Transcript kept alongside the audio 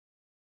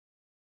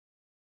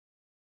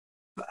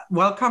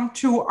Welcome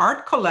to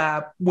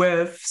ArtCollab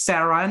with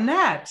Sarah and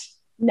Nat.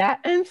 Nat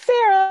and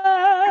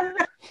Sarah.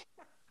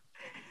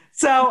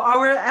 So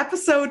our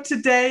episode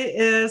today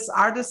is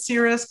Art is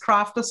Serious,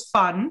 Craft is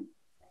Fun.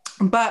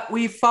 But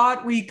we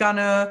thought we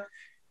gonna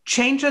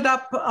change it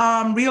up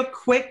real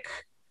quick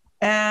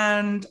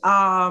and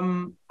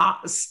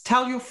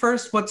tell you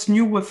first what's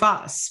new with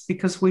us,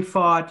 because we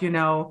thought,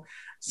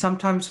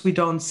 sometimes we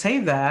don't say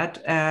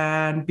that.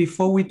 And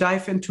before we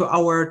dive into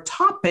our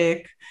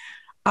topic,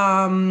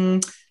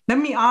 let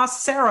me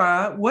ask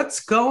Sarah,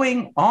 what's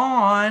going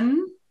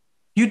on?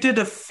 You did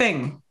a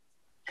thing.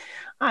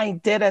 I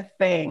did a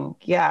thing.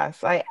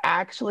 Yes, I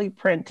actually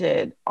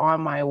printed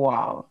on my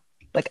wall.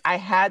 Like I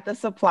had the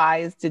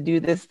supplies to do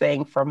this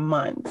thing for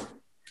months.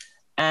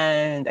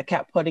 And I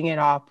kept putting it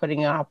off.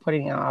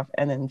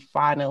 And then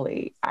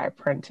finally I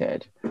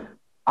printed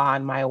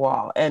on my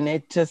wall. And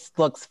it just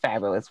looks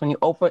fabulous. When you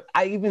open,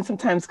 I even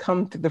sometimes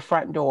come to the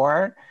front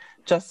door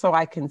just so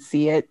I can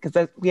see it,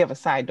 because we have a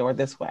side door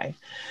this way.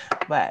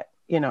 But,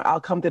 I'll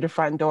come to the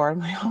front door. I'm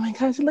like, oh my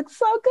gosh, it looks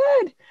so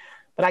good.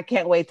 But I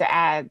can't wait to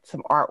add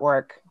some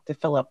artwork to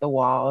fill up the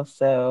wall.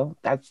 So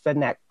that's the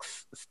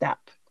next step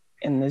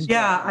in this journey.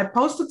 Yeah, I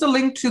posted the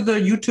link to the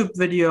YouTube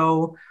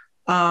video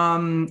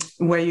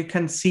where you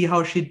can see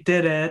how she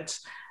did it.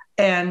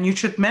 And you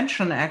should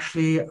mention,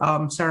 actually,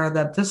 Sarah,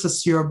 that this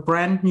is your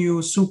brand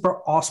new super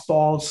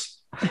Osballs.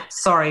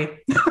 Sorry.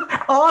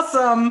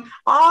 Awesome.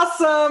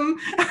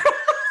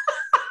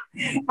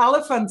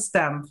 Elephant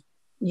stamp.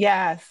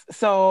 Yes.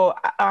 So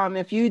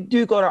if you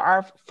do go to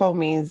our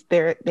foamies,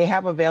 they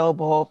have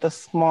available the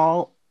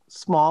small,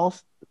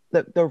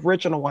 the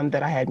original one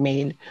that I had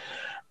made.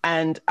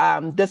 And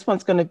this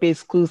one's going to be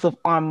exclusive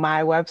on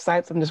my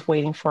website. So I'm just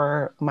waiting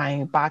for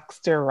my box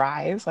to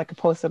arrive so I can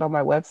post it on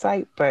my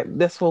website. But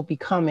this will be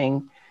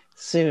coming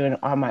soon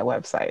on my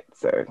website.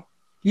 So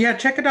yeah,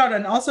 check it out.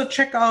 And also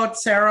check out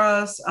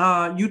Sarah's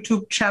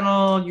YouTube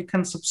channel. You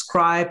can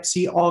subscribe,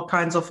 see all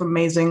kinds of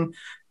amazing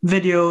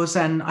videos.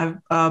 And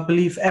I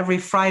believe every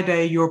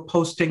Friday you're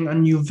posting a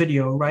new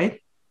video,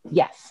 right?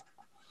 Yes.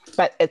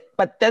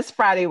 But this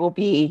Friday will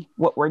be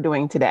what we're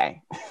doing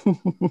today.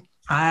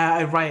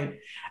 Right.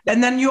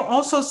 And then you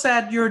also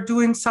said you're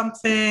doing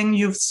something.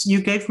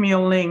 You gave me a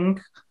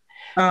link.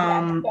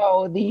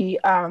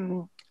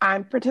 So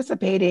I'm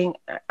participating.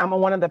 I'm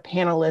one of the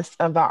panelists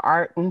of the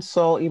Art and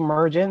Soul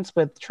Emergence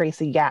with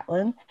Tracy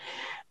Gatlin.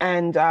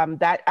 And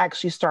that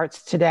actually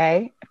starts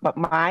today, but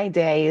my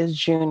day is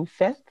June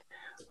 5th.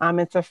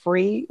 It's a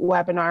free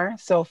webinar,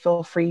 so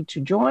feel free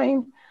to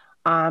join.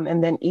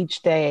 And then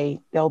each day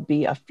there'll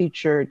be a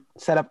featured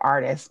set of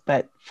artists.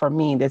 But for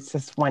me, this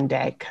is one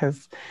day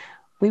because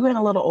we went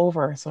a little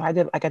over. So I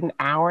did like an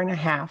hour and a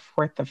half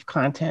worth of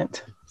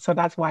content. So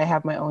that's why I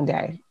have my own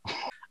day.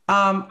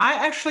 I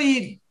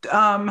actually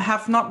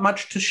have not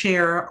much to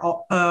share.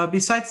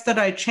 Besides that,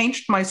 I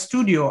changed my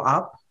studio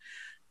up.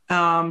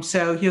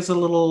 So here's a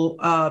little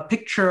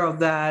picture of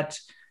that.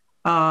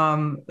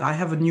 I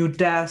have a new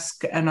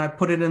desk and I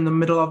put it in the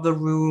middle of the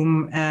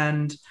room,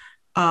 and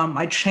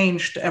I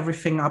changed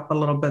everything up a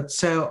little bit.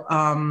 So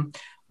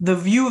the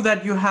view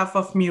that you have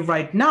of me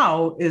right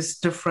now is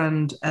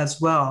different as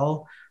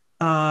well,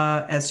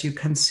 as you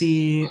can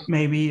see,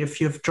 maybe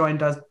if you've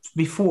joined us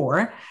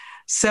before.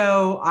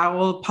 So I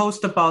will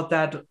post about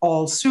that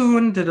all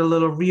soon. Did a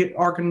little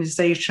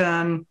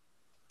reorganization.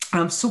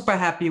 I'm super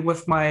happy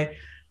with my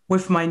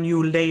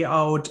new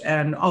layout,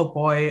 and oh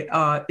boy,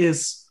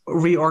 is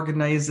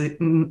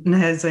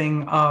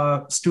reorganizing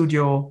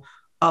studio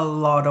a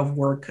lot of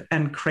work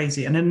and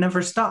crazy, and it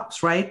never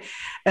stops, right?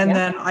 And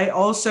then I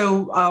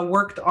also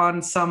worked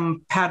on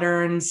some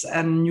patterns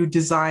and new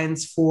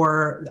designs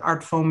for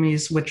Art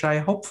Foamies, which I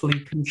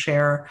hopefully can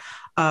share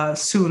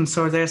soon.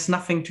 So there's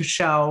nothing to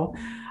show,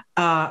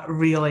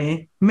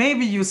 really.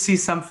 Maybe you see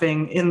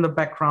something in the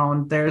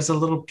background. There's a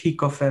little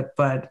peek of it,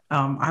 but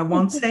I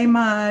won't say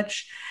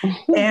much.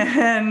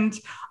 And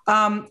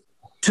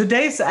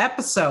today's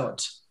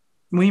episode,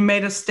 we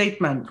made a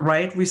statement,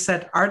 right? We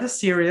said art is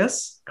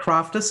serious,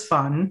 craft is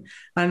fun,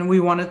 and we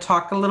want to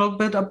talk a little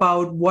bit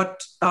about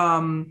what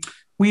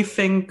we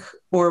think,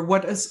 or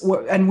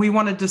and we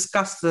want to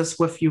discuss this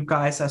with you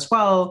guys as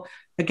well.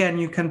 Again,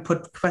 you can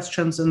put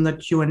questions in the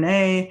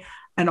Q&A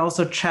and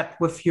also chat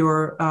with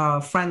your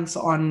friends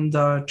on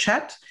the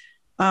chat.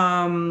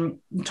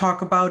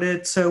 Talk about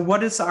it. So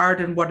what is art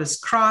and what is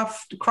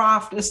craft?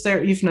 Is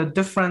there even a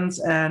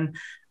difference? And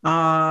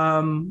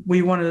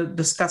we want to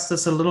discuss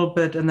this a little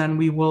bit, and then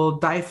we will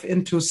dive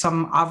into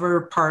some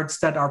other parts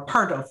that are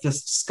part of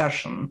this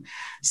discussion.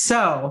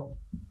 So,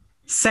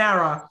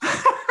 Sarah.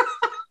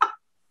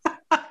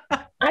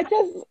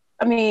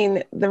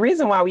 The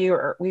reason why we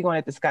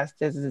want to discuss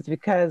this is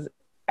because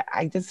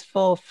I just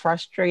feel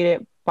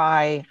frustrated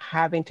by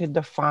having to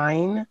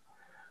define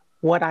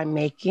what I'm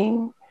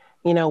making,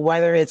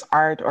 whether it's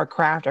art or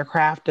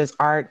craft is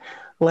art.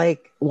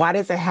 Like, why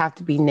does it have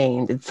to be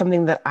named? It's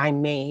something that I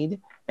made.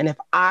 And if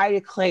I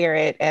declare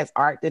it as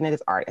art, then it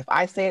is art. If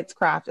I say it's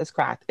craft, it's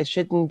craft. It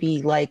shouldn't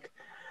be like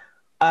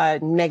a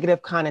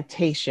negative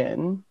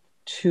connotation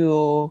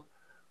to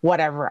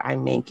whatever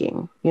I'm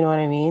making. You know what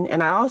I mean?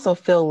 And I also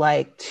feel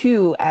like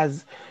too,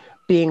 as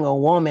being a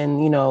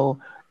woman, you know,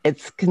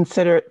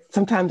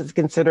 sometimes it's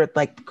considered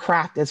like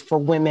craft is for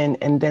women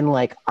and then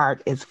like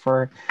art is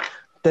for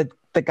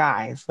the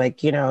guys.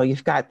 Like, you know,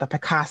 you've got the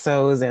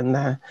Picassos and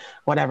the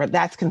whatever,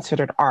 that's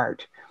considered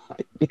art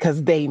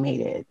because they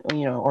made it,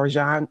 you know, or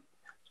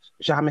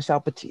Jean-Michel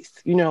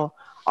Batiste, you know,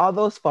 all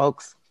those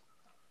folks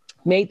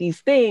made these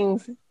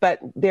things, but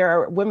there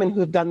are women who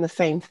have done the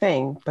same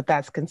thing, but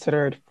that's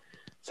considered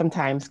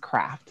sometimes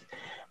craft.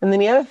 And then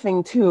the other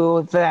thing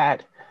too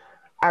that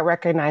I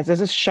recognize,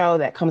 there's a show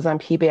that comes on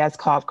PBS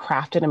called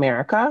Craft in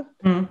America,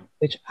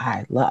 which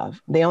I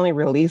love. They only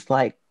release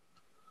like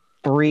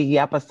 3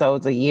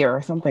 episodes a year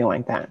or something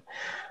like that.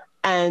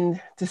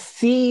 And to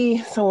see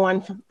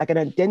someone like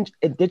an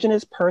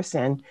indigenous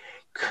person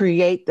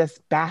create this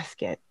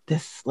basket,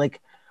 this like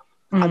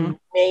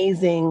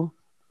amazing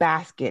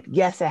basket.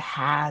 Yes, it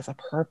has a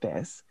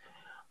purpose,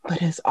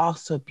 but it's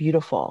also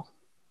beautiful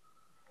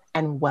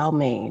and well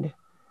made.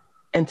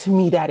 And to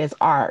me, that is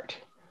art.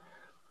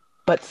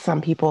 But some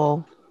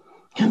people,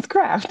 it's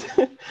craft.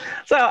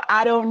 So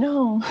I don't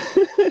know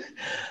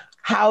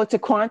how to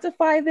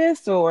quantify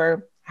this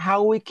or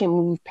how we can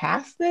move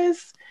past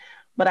this.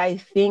 But I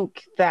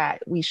think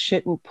that we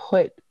shouldn't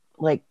put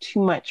like too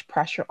much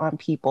pressure on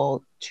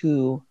people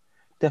to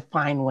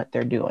define what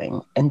they're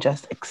doing and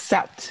just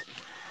accept,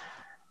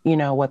 you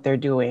know, what they're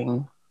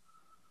doing,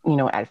 you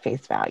know, at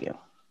face value.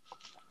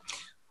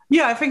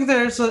 Yeah, I think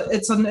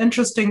it's an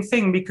interesting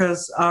thing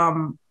because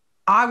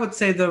I would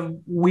say the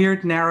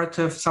weird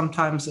narrative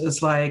sometimes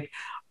is like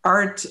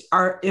art,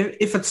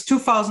 if it's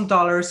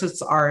 $2,000,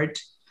 it's art.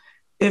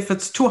 If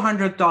it's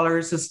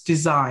 $200, it's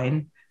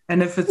design.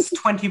 And if it's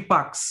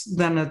 $20,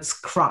 then it's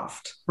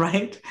craft,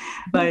 right?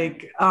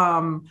 Like,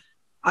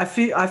 I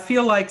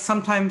feel like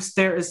sometimes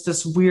there is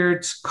this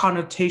weird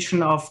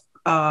connotation of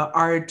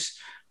art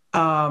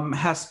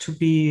has to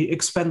be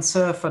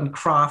expensive and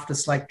craft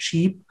is like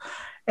cheap.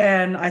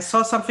 And I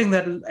saw something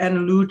that Anna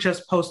Lou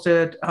just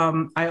posted.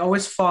 I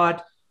always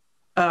thought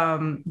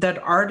that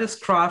art is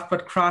craft,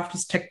 but craft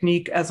is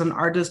technique. As an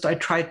artist, I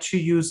try to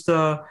use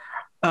the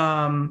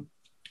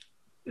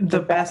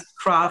best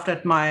craft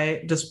at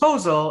my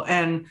disposal.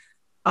 And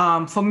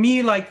for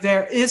me, like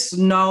there is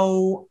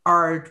no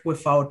art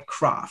without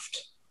craft.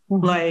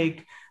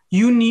 Like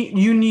you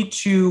need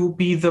to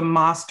be the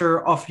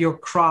master of your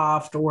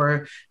craft,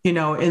 or, you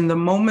know, in the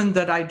moment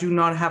that I do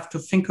not have to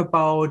think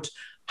about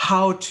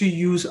how to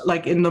use,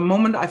 like in the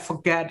moment I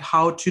forget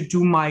how to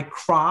do my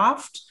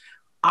craft,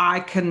 I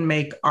can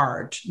make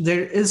art.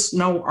 There is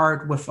no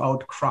art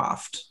without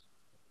craft.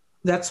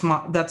 That's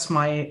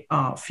my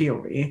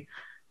theory.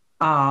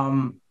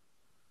 Don't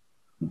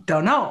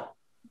know.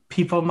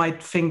 People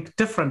might think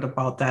different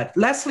about that.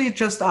 Leslie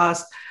just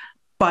asked,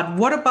 but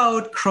what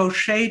about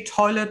crochet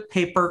toilet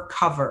paper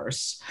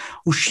covers?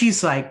 Well,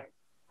 she's like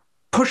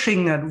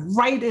pushing it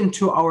right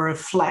into our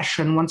flesh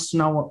and wants to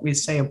know what we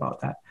say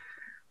about that.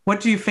 What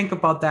do you think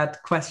about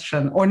that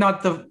question? Or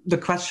not the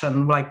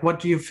question, like what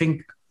do you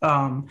think,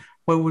 what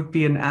would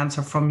be an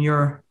answer from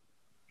your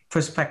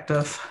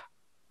perspective?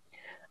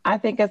 I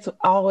think it's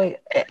always,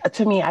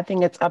 to me, I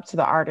think it's up to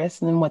the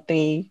artist and what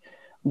they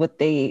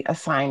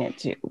assign it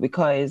to.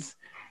 Because,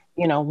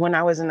 you know, when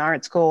I was in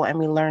art school and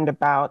we learned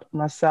about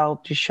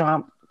Marcel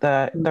Duchamp,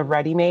 the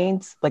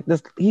ready-mades, like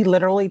this, he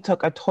literally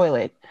took a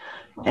toilet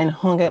and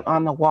hung it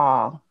on the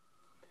wall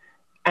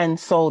and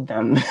sold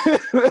them.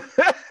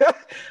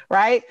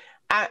 Right?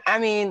 I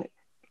mean,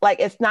 like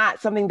it's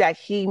not something that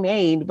he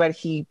made, but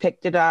he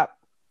picked it up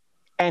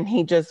and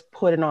he just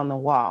put it on the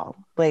wall.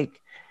 Like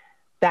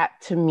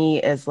that to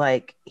me is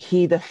like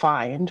he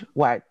defined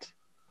what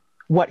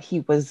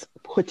he was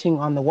putting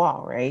on the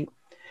wall, right?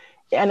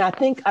 And I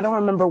think, I don't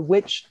remember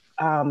which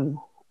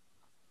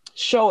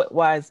show it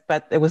was,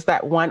 but it was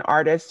that one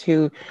artist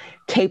who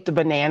taped a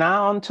banana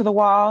onto the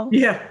wall.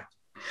 Yeah.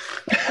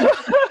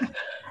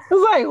 I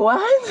was like,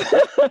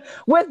 what?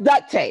 With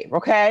duct tape,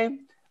 okay?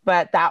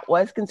 But that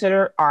was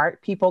considered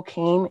art. People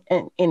came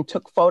and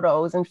took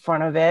photos in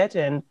front of it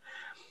and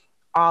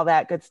all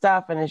that good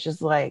stuff. And it's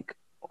just like,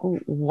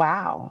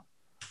 wow.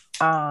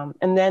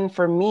 And then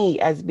for me,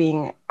 as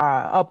being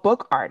a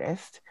book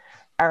artist,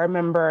 I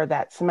remember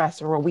that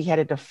semester where we had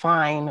to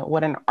define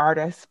what an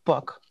artist's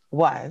book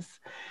was.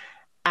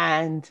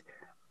 And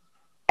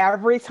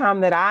every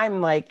time that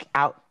I'm like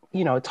out,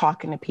 you know,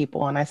 talking to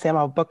people and I say I'm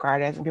a book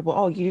artist and people,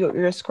 oh,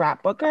 you're a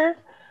scrapbooker?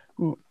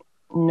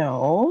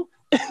 No.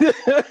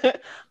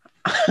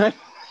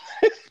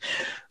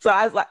 So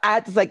I was like, I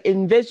had to like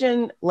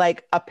envision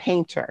like a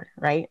painter,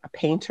 right? A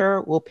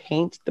painter will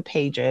paint the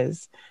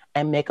pages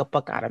and make a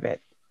book out of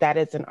it. That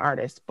is an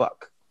artist's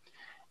book.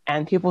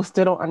 And people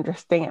still don't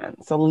understand.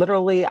 So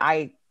literally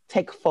I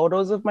take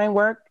photos of my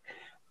work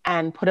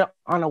and put it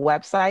on a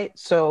website.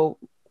 So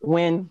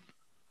when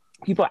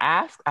people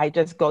ask, I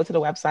just go to the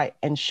website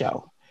and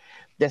show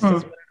this is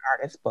what an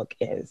artist's book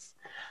is.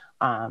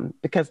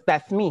 Because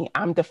that's me,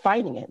 I'm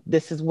defining it.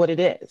 This is what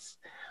it is.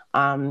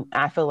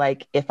 I feel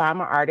like if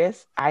I'm an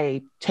artist,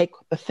 I take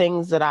the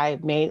things that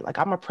I've made, like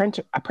I'm a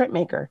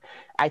printmaker.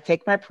 I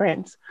take my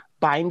prints,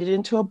 bind it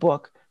into a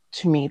book.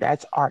 To me,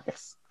 that's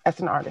artist. That's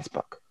an artist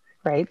book,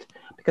 right?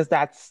 Because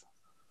that's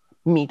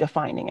me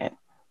defining it.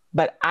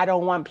 But I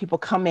don't want people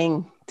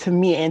coming to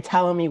me and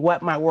telling me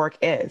what my work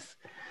is.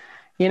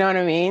 You know what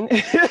I mean?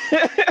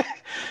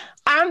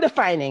 I'm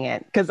defining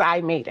it because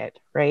I made it,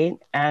 right?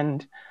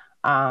 And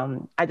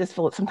I just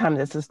feel sometimes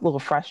it's just a little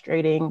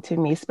frustrating to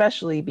me,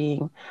 especially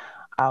being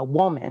a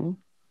woman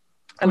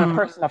and a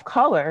person of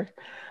color.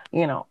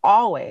 You know,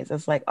 always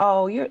it's like,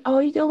 oh, you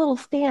do little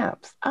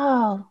stamps,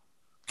 oh,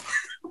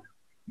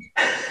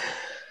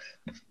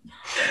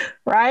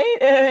 right?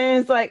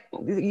 And it's like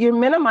you're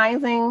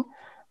minimizing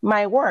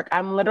my work.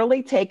 I'm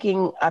literally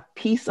taking a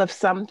piece of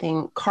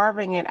something,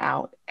 carving it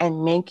out,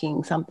 and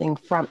making something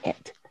from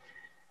it.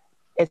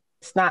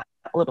 It's not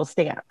little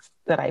stamps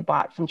that I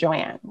bought from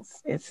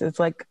Joann's. It's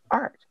like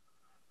art,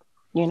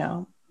 you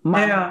know,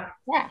 my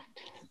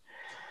craft.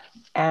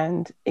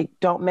 And it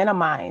don't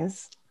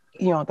minimize,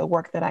 you know, the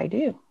work that I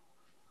do.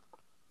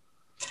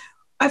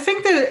 I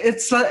think that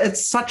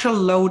it's such a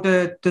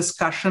loaded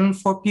discussion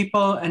for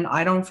people, and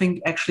I don't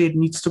think actually it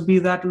needs to be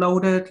that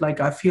loaded. Like,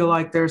 I feel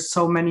like there's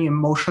so many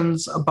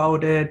emotions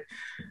about it.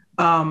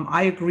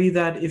 I agree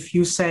that if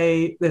you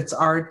say it's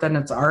art, then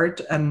it's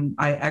art. And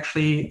I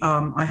actually,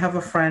 I have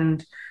a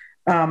friend,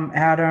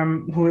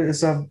 Adam, who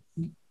is a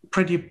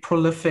pretty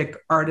prolific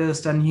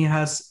artist, and he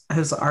has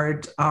his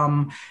art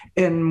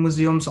in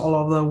museums all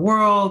over the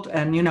world.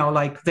 And, you know,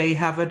 like they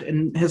have it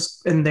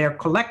in their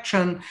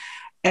collection.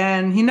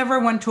 And he never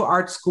went to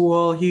art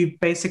school. He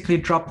basically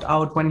dropped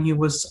out when he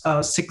was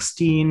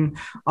 16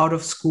 out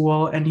of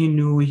school, and he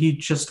knew he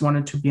just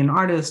wanted to be an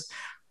artist.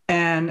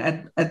 And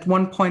at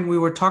one point we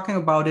were talking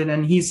about it,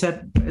 and he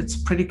said, it's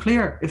pretty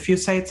clear. If you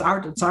say it's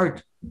art,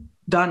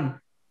 done.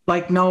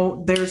 Like,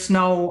 no, there's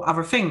no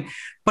other thing.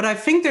 But I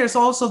think there's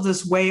also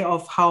this way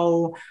of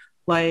how,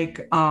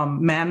 like,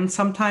 men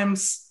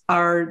sometimes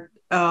are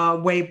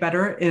way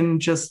better in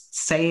just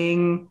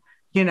saying,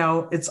 you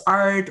know, it's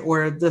art,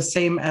 or the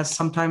same as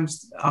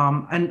sometimes,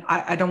 and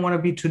I don't want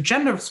to be too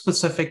gender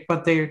specific,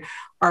 but they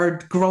are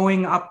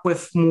growing up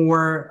with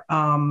more,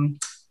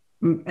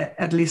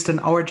 at least in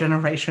our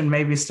generation,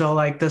 maybe still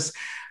like this,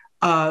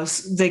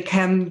 they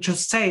can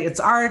just say it's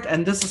art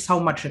and this is how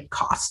much it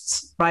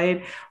costs,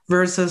 right?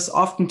 Versus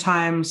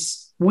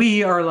oftentimes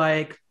we are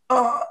like,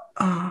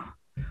 I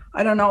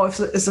don't know,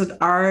 is it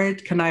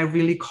art? Can I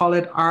really call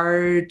it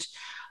art?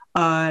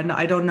 And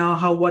I don't know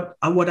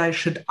what I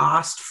should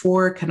ask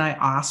for. Can I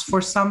ask for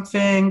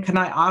something? Can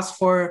I ask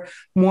for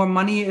more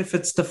money if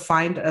it's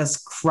defined as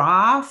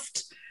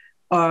craft?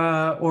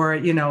 Or,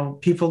 you know,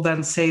 people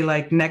then say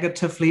like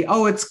negatively,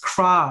 oh, it's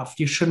craft,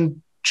 you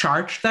shouldn't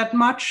charge that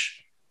much.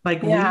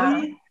 Like,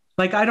 really?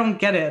 Like, I don't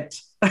get it.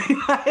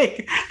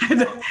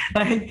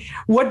 like,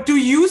 what do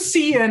you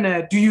see in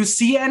it? Do you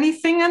see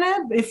anything in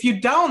it? If you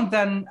don't,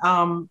 then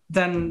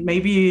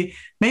maybe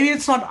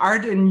it's not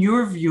art in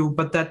your view,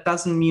 but that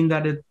doesn't mean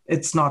that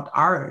it's not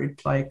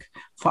art, like,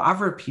 for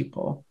other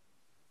people.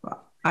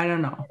 I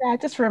don't know.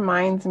 That just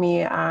reminds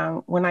me,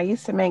 when I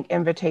used to make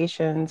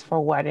invitations for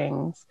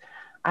weddings,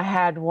 I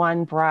had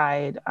one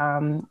bride.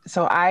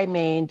 So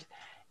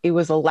it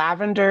was a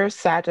lavender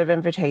set of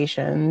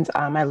invitations.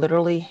 I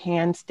literally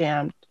hand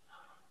stamped,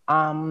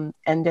 and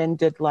then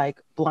did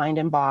like blind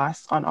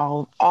emboss on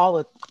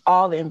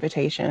all the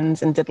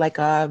invitations, and did like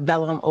a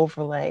vellum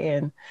overlay.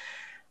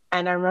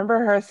 And I remember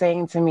her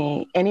saying to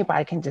me,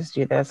 anybody can just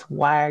do this.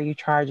 Why are you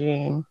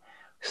charging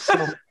so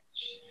much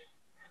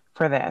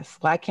for this?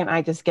 Why can't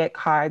I just get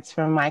cards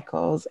from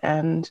Michael's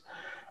and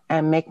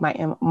make my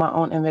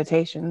own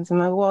invitations?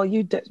 And I'm like, well,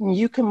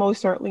 you can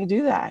most certainly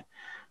do that.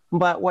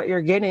 But what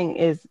you're getting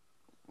is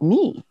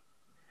me.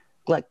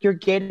 Like, you're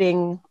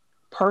getting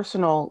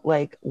personal,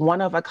 like,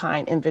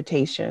 one-of-a-kind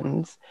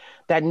invitations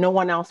that no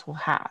one else will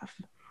have.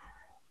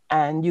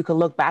 And you can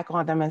look back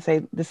on them and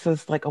say, this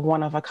is like a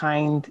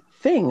one-of-a-kind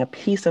thing, a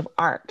piece of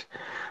art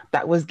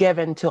that was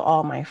given to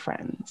all my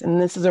friends.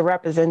 And this is a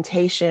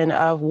representation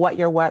of what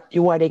your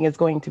wedding is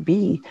going to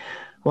be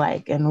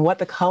like, and what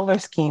the color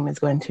scheme is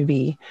going to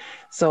be.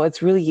 So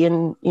it's really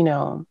in, you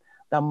know,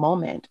 the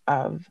moment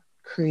of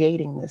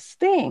creating this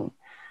thing.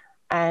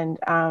 And,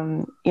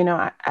 you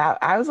know,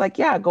 I was like,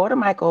 yeah, go to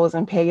Michael's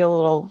and pay a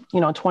little,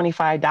 you know,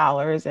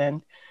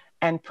 $25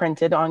 and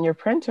print it on your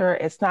printer.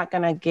 It's not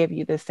going to give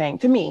you the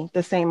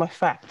same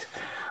effect,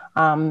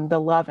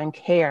 the love and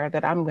care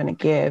that I'm going to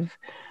give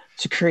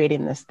to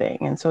creating this thing.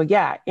 And so,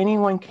 yeah,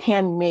 anyone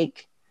can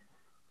make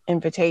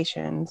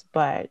invitations,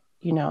 but,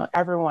 you know,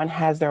 everyone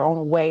has their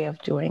own way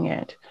of doing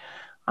it.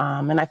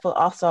 And I feel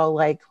also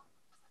like,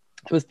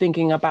 I was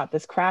thinking about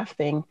this craft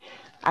thing.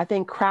 I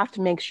think craft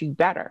makes you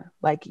better.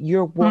 Like,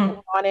 you're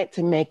working on it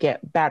to make it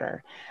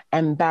better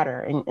and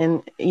better.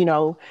 And, you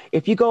know,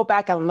 if you go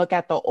back and look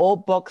at the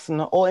old books and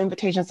the old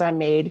invitations I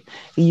made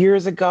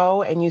years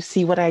ago, and you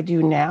see what I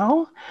do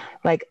now,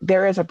 like,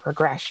 there is a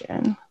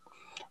progression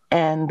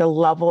and the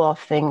level of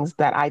things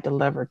that I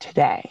deliver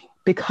today.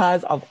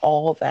 because of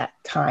all that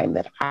time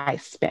that I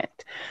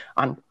spent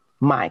on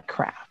my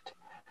craft.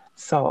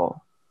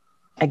 So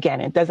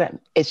again,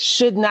 it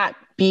should not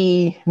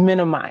be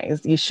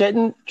minimized. You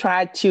shouldn't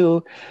try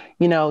to,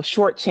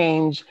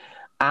 shortchange,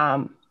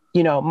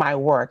 my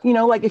work.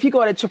 Like if you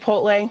go to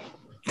Chipotle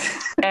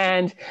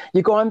and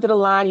you go into the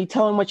line, you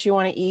tell them what you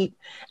want to eat,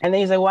 and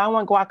then you say, well, I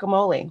want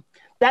guacamole.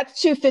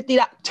 That's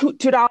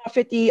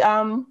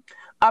 $2.50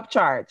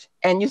 upcharge.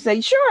 And you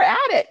say, sure,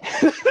 add it.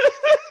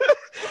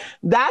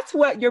 That's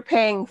what you're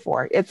paying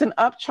for. It's an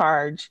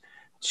upcharge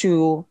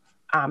to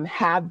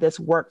have this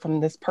work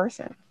from this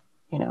person,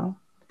 It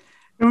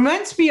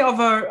reminds me of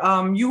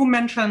you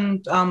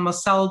mentioned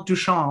Marcel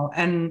Duchamp,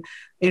 and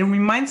it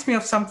reminds me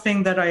of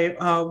something that I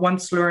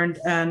once learned.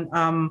 And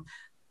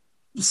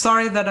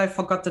sorry that I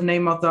forgot the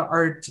name of the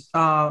art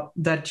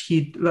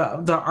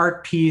the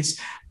art piece,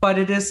 but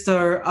it is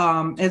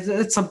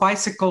it's a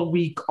bicycle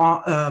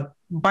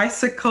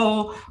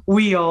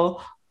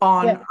wheel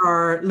on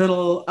our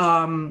little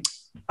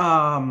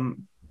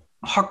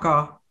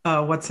hocker.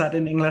 What's that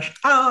in English?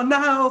 Oh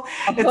no,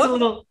 it's a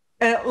little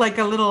like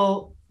a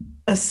little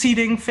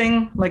seating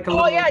thing, like a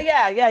little.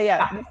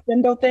 Yeah. The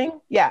spindle thing.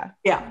 Yeah.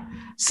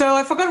 So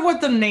I forgot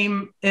what the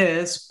name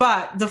is,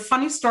 but the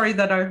funny story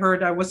that I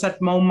heard, I was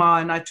at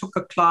MoMA and I took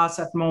a class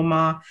at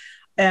MoMA,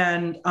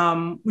 and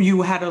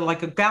you had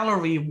a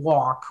gallery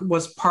walk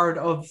was part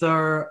of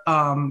their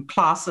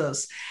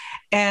classes,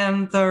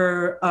 and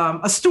their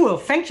a stool.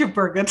 Thank you,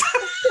 Birgit.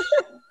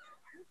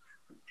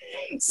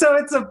 So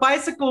it's a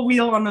bicycle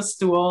wheel on a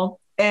stool.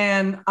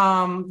 And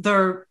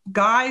the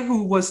guy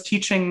who was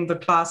teaching the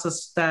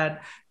classes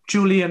that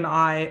Julie and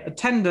I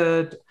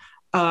attended,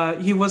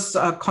 he was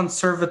a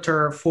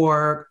conservator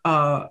for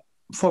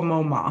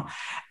MoMA.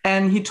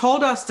 And he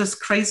told us this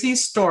crazy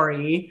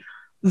story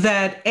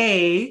that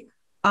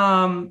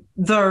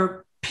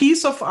the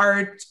piece of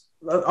art,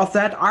 of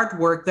that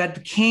artwork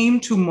that came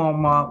to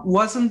MoMA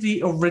wasn't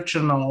the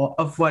original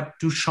of what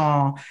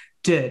Duchamp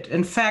did.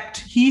 In fact,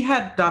 he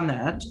had done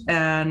it,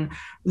 and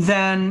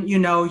then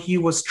he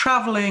was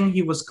traveling,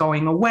 he was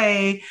going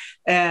away,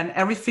 and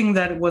everything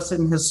that was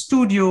in his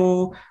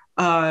studio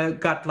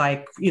got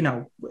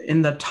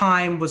in the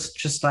time was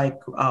just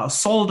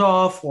sold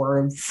off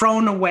or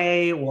thrown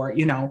away, or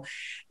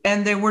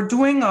and they were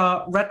doing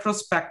a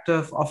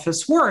retrospective of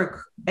his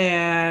work,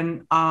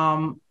 and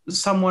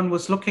someone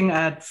was looking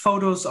at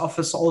photos of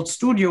his old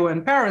studio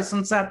in Paris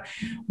and said,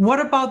 what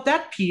about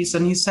that piece?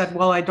 And he said,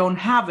 well, I don't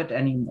have it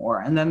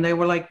anymore. And then they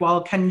were like,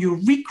 well, can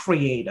you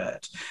recreate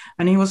it?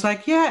 And he was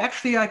like, yeah,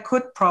 actually, I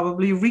could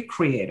probably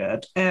recreate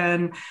it.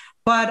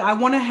 But I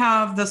want to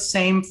have the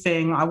same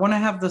thing. I want to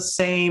have the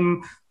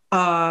same.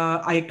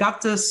 I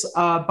got this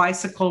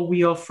bicycle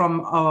wheel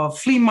from a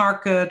flea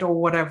market or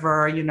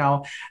whatever,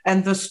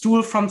 and the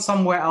stool from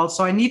somewhere else.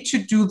 So I need to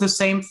do the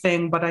same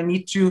thing, but I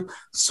need to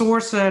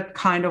source it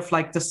kind of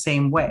like the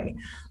same way.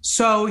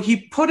 So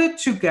he put it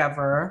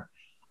together,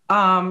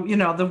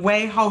 the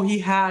way how he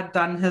had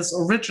done his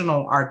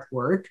original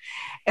artwork.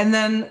 And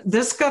then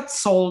this got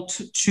sold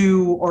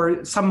to,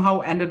 or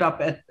somehow ended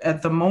up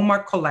at the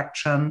MoMA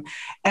collection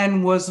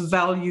and was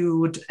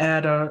valued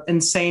at an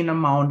insane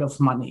amount of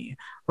money.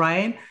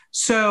 Right?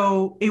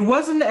 So it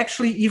wasn't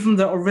actually even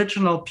the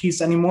original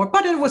piece anymore,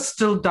 but it was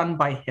still done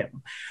by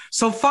him.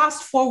 So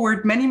fast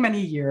forward many, many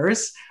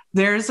years,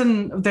 it's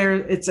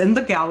in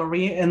the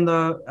gallery in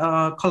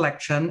the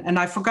collection. And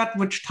I forgot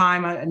which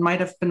time, it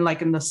might have been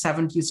in the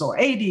 70s or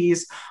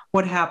 80s,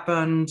 what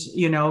happened,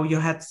 you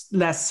had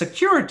less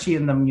security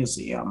in the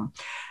museum.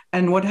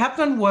 And what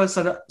happened was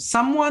that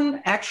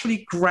someone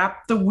actually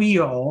grabbed the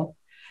wheel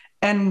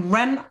and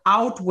ran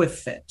out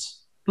with it.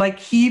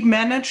 He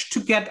managed to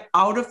get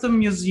out of the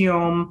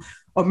museum,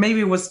 or maybe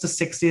it was the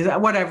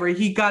 60s, whatever.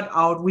 He got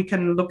out, we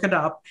can look it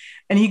up.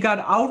 And he got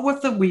out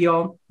with the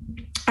wheel.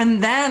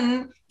 And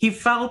then he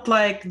felt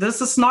like, this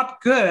is not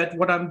good,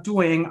 what I'm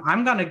doing.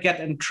 I'm going to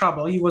get in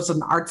trouble. He was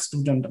an art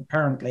student,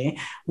 apparently,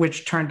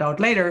 which turned out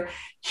later.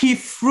 He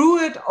threw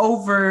it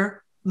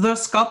over the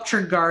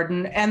sculpture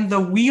garden and the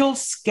wheel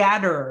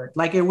scattered.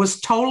 It was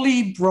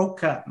totally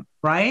broken,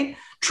 right?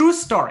 True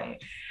story.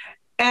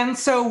 And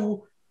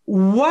so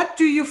what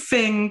do you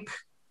think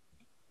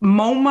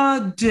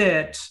MoMA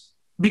did?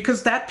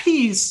 Because that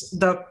piece,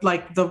 the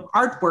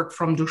artwork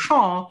from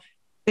Duchamp,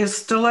 is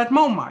still at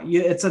MoMA.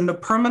 It's in the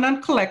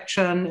permanent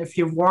collection. If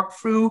you walk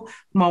through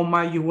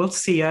MoMA, you will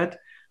see it.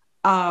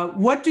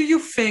 What do you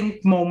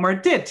think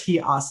MoMA did?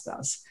 He asked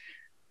us.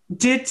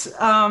 Did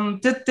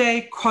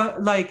they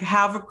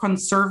have a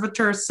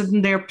conservator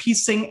sitting there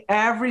piecing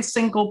every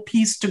single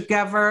piece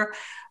together,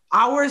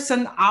 hours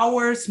and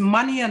hours,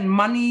 money and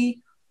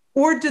money?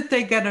 Or did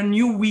they get a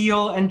new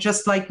wheel and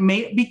just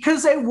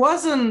because it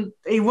wasn't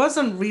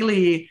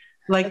really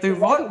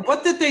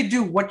what did they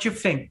do? What you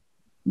think?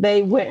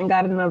 They went and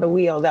got another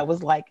wheel that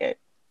was like it.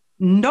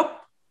 Nope.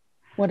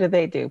 What did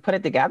they do? Put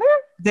it together?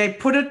 They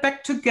put it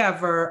back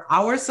together,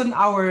 hours and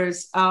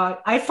hours.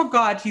 I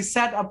forgot. He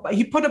said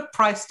he put a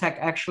price tag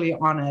actually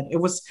on it. It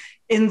was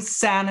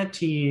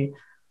insanity.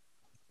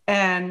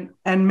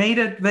 and made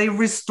it, they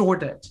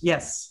restored it.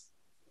 Yes.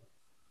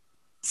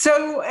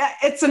 So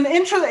it's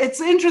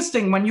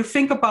interesting when you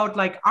think about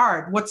like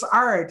art. What's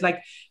art?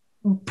 Like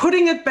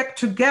putting it back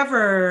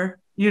together,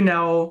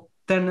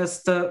 then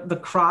is the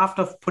craft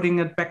of putting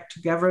it back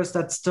together. Is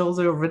that still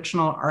the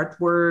original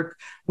artwork,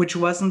 which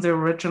wasn't the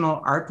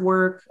original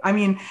artwork? I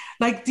mean,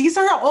 like these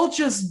are all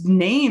just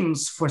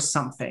names for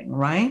something,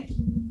 right?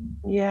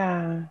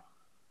 Yeah.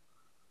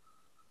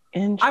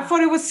 I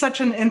thought it was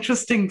such an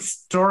interesting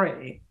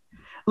story.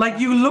 Like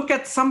you look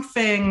at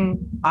something,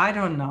 I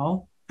don't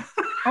know.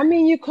 I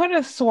mean, you could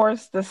have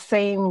sourced the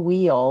same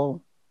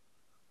wheel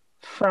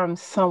from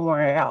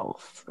somewhere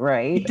else,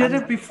 right? He did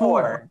it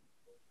before.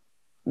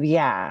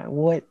 Yeah.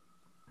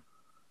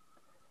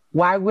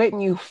 Why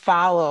wouldn't you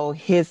follow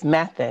his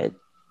method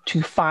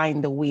to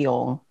find the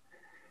wheel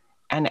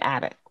and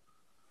add it?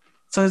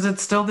 So is it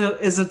still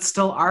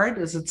art?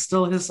 Is it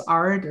still his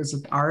art? Is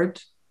it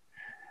art?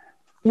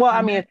 Well,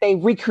 I mean, if they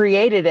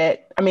recreated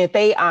it, I mean, if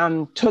they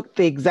took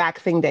the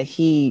exact thing that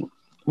he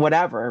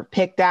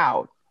picked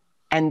out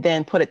and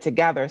then put it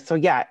together. So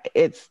yeah,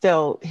 it's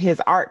still his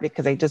art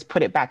because they just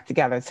put it back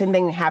together. Same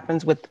thing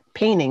happens with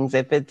paintings.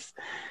 If it's,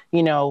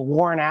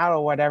 worn out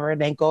or whatever,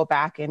 they go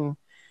back and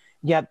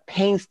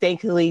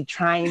painstakingly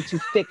trying to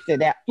fix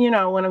it. You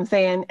know what I'm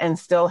saying? And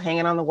still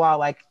hanging on the wall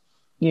like,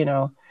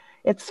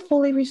 it's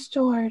fully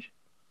restored.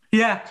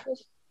 Yeah.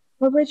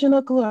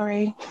 Original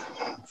glory.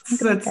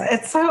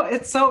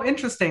 It's so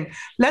interesting.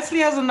 Leslie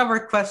has another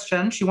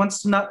question. She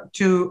wants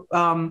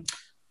to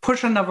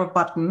push another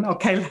button.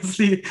 Okay,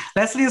 Leslie.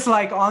 Leslie is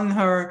like on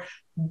her.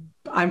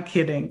 I'm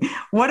kidding.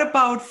 What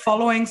about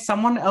following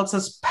someone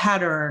else's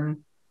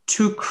pattern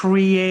to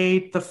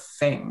create the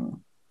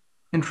thing?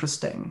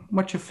 Interesting.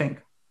 What do you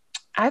think?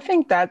 I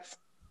think that's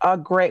a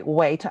great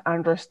way to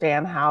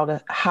understand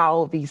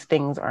how these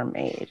things are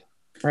made,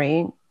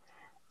 right?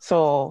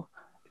 So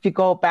if you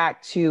go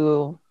back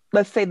to,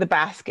 let's say, the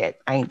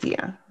basket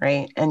idea,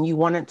 right? And you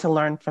wanted to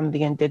learn from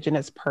the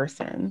indigenous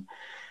person.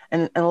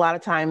 And a lot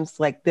of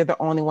times, like, they're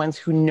the only ones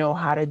who know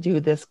how to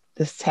do this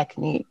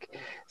technique.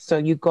 So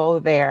you go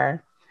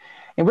there,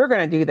 and we're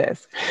going to do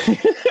this.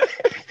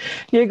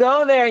 You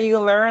go there, you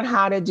learn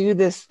how to do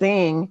this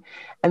thing,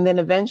 and then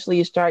eventually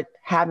you start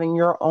having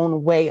your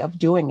own way of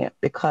doing it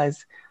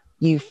because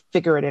you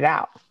figured it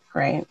out,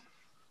 right?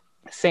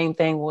 Same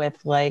thing with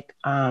like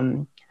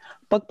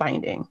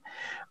bookbinding.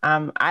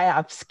 I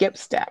have skipped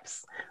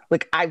steps.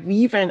 Like I've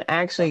even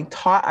actually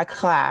taught a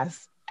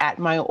class at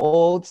my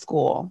old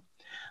school.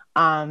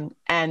 And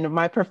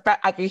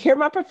I could hear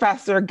my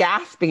professor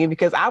gasping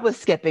because I was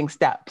skipping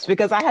steps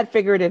because I had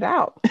figured it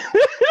out.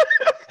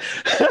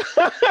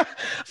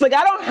 It's like,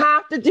 I don't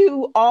have to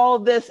do all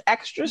this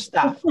extra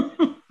stuff.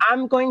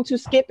 I'm going to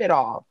skip it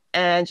all.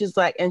 And she's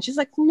like,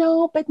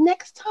 no, but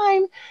next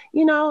time,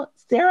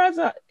 Sarah's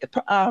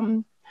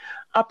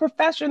a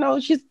professional.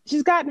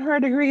 She's gotten her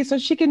degree, so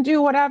she can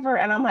do whatever.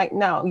 And I'm like,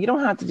 no, you don't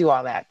have to do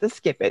all that. Just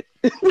skip it.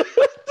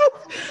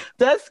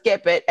 Just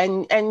skip it,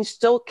 and you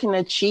still can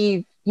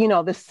achieve,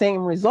 the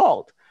same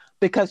result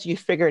because you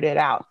figured it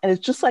out. And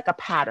it's just like a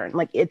pattern.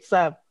 Like it's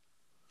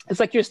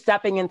like you're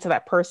stepping into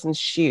that person's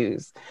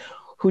shoes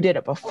who did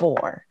it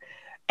before,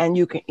 and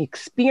you can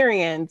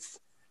experience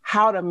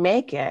how to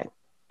make it,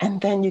 and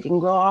then you can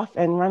go off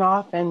and run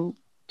off and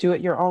do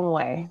it your own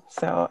way.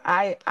 So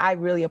I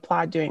really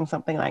applaud doing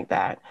something like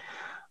that.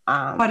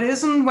 But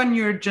isn't when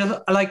you're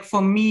just like,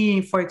 for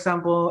me, for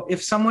example,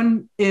 if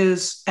someone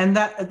is, and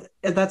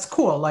that's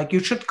cool, like you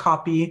should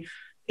copy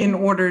in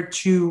order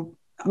to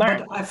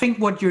learn. But I think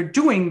what you're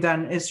doing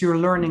then is you're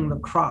learning the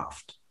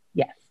craft.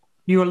 Yes.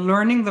 You're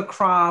learning the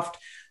craft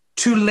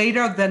to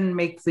later then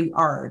make the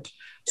art.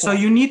 So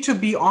you need to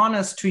be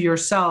honest to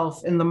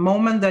yourself in the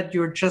moment that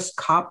you're just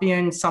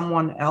copying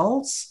someone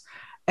else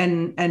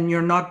and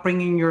you're not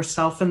bringing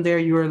yourself in there.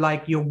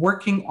 You're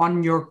working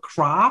on your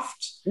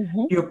craft,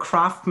 your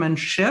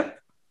craftsmanship.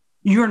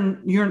 You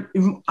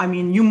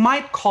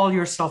might call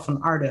yourself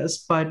an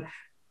artist, but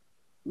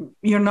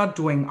you're not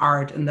doing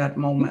art in that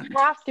moment. You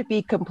have to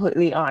be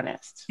completely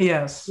honest.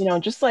 Yes.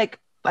 Just like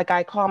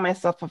I call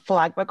myself a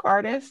flag book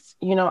artist,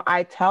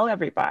 I tell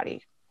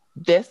everybody,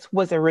 this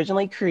was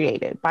originally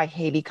created by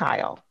Haiti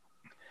Kyle.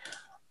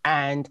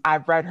 And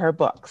I've read her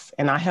books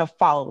and I have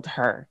followed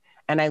her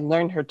and I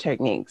learned her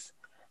techniques.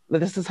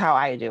 But this is how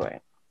I do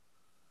it.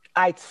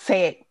 I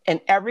say it in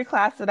every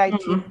class that I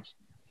teach.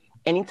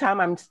 Anytime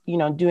I'm,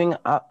 doing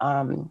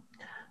I'm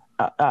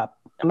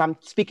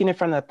speaking in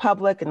front of the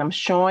public and I'm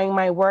showing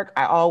my work,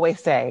 I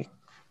always say,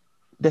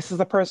 this is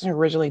the person who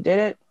originally did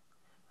it.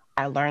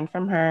 I learned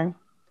from her,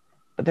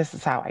 but this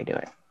is how I do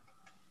it.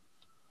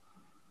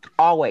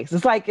 Always.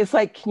 It's like,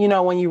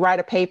 when you write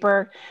a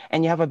paper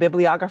and you have a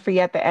bibliography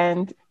at the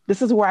end,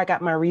 this is where I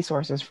got my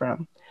resources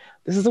from.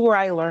 This is where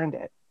I learned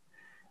it.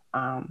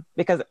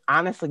 Because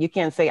honestly, you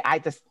can't say I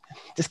just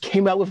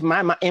came up with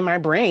in my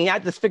brain. I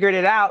just figured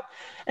it out.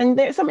 And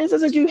there's some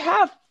instances you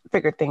have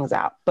figured things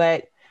out,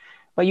 but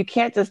you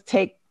can't just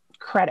take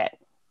credit.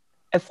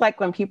 It's like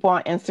when people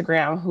on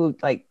Instagram who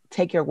like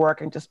take your work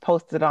and just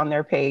post it on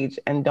their page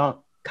and don't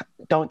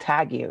don't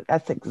tag you.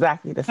 That's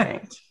exactly the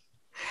same.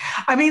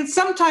 I mean,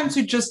 sometimes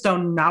you just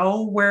don't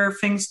know where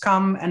things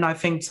come. And I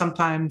think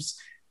sometimes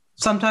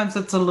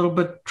it's a little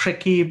bit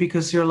tricky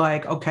because you're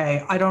like,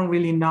 okay, I don't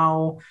really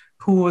know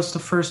who was the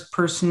first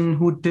person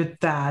who did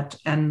that.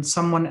 And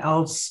someone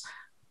else,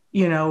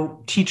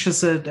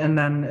 teaches it. And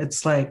then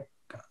it's like,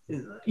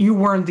 you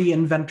weren't the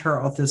inventor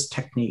of this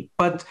technique.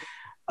 But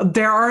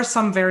there are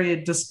some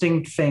very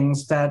distinct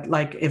things that,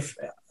 like,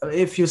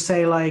 if you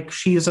say like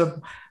she's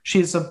a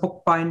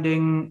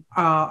bookbinding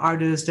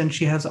artist and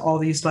she has all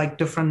these like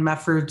different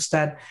methods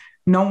that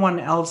no one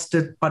else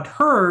did but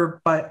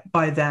her, but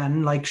by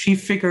then, like, she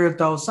figured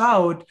those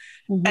out,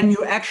 and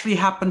you actually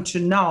happen to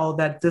know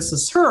that this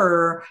is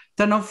her,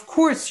 then of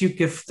course you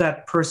give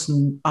that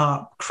person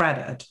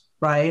credit,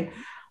 right?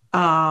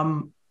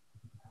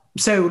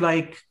 So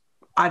like,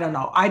 I don't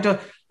know. I've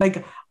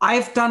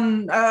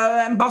done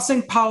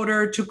embossing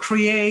powder to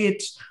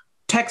create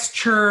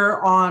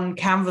texture on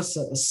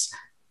canvases.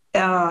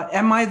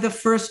 Am I the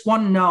first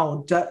one?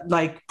 No,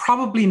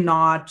 probably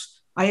not.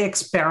 I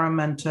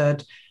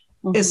experimented.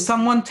 Is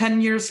someone 10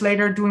 years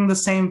later doing the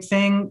same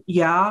thing?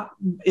 Yeah,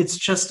 it's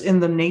just in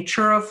the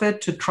nature of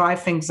it to try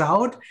things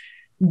out.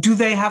 Do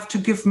they have to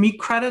give me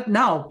credit?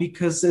 No,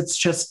 because it's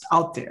just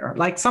out there.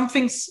 Like, some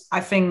things, I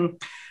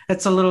think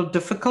it's a little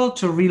difficult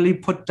to really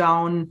put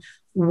down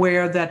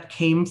where that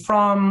came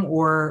from,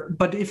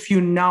 but if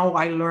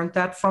I learned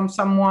that from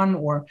someone,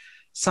 or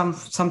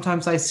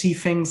sometimes I see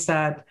things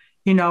that,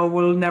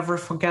 will never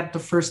forget the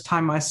first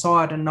time I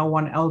saw it and no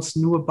one else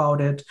knew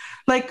about it.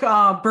 Like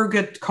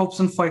Birgit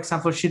Kobson, for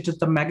example, she did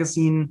the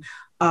magazine,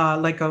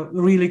 like a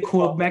really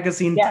cool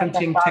magazine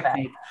printing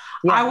technique.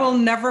 Yeah. I will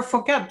never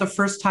forget the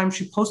first time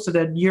she posted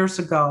it years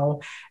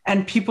ago,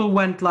 and people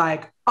went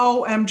like,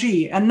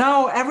 OMG. And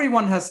now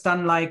everyone has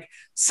done like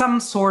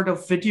some sort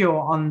of video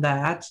on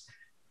that.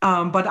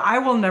 But I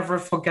will never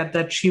forget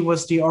that she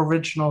was the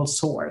original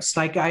source.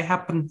 Like, I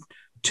happen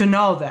to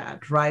know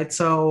that, right?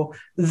 So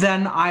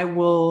then I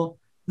will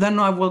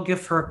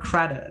give her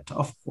credit,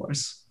 of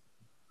course.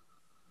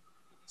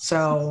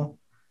 So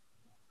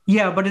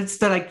yeah, but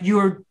it's like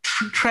you're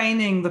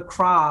training the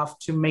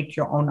craft to make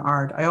your own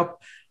art. I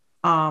hope.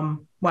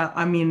 Well,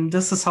 I mean,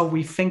 this is how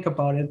we think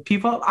about it.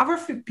 Other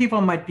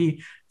people might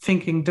be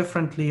thinking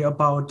differently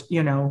about,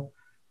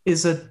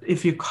 is it,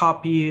 if you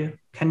copy,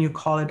 can you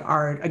call it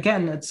art?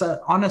 Again, it's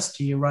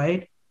honesty,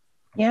 right?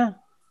 Yeah.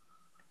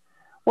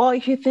 Well,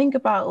 if you think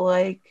about,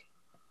 like,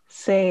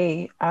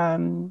 say,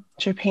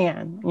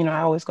 Japan,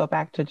 I always go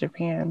back to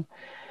Japan,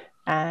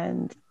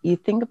 and you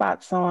think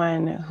about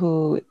someone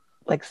who,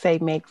 like, say,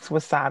 makes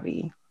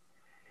wasabi,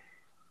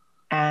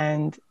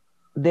 and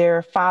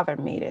their father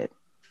made it,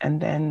 and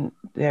then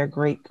their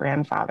great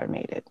grandfather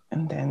made it,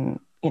 and then,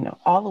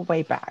 all the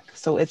way back.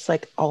 So it's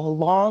like a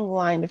long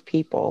line of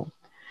people.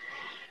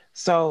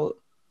 So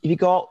if you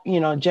go,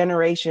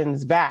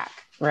 generations back,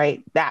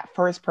 right? That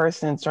first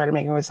person started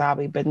making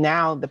wasabi, but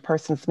now the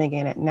person's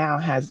making it now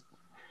has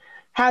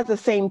the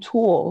same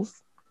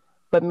tools,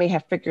 but may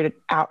have figured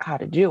out how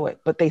to do it,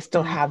 but they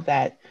still have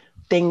that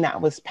thing that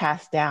was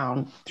passed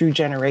down through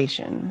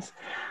generations.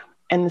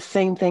 And the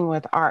same thing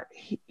with art,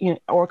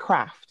 or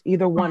craft,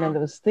 either one of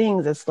those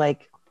things. It's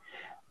like,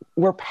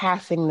 we're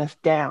passing this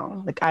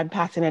down. Like, I'm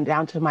passing it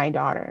down to my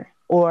daughter,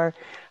 or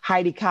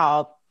Heidi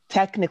Kahl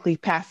technically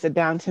passed it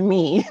down to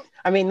me.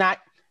 I mean, not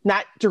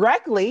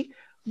directly,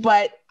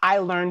 but I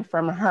learned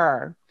from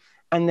her.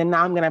 And then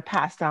now I'm going to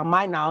pass down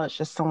my knowledge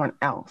to someone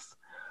else.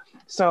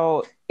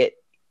 So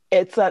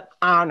it's an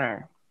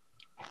honor.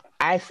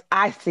 I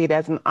see it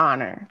as an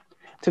honor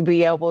to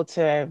be able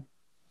to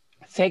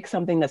take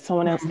something that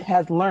someone else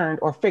has learned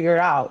or figured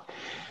out.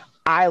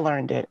 I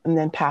learned it, and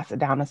then pass it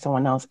down to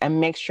someone else and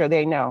make sure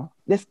they know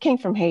this came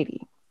from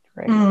Haiti,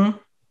 right?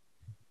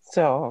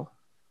 So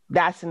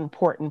that's an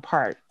important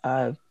part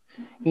of,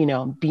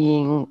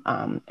 being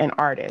an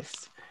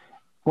artist.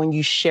 When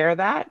you share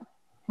that,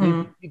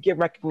 you give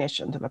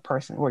recognition to the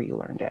person where you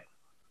learned it.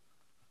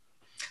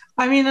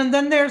 I mean, and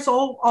then there's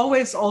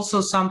always also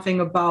something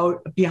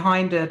about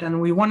behind it, and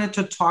we wanted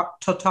to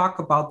talk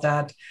about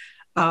that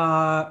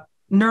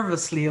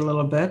nervously a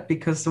little bit,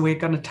 because we're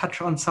going to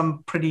touch on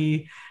some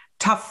pretty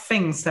tough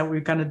things that we're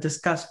going to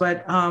discuss.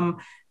 But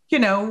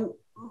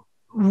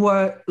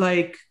what,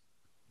 like,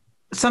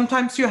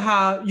 sometimes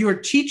you're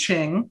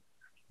teaching,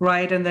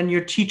 right? And then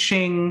you're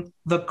teaching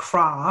the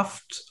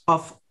craft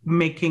of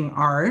making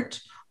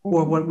art,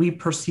 or what we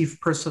perceive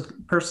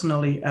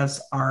personally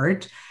as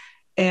art.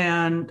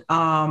 And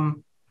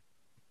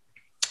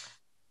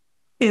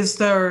is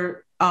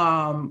there,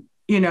 and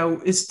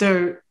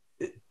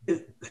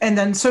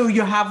then so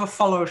you have a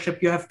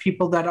fellowship, you have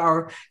people that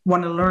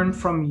want to learn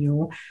from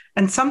you.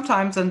 And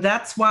sometimes, and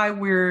that's why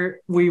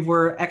we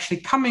were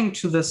actually coming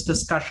to this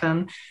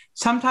discussion,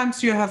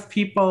 sometimes you have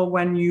people,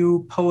 when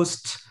you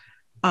post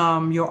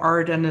your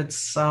art, and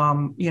it's,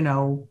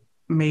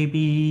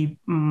 maybe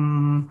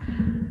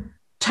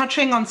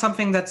touching on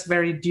something that's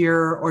very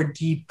dear or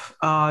deep,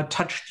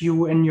 touched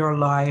you in your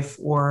life,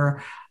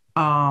 or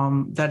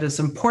that is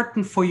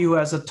important for you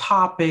as a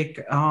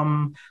topic,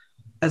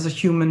 as a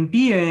human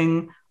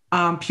being,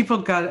 people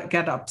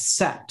get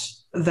upset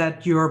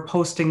that you're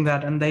posting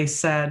that, and they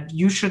said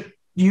you're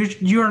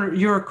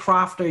a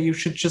crafter, you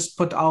should just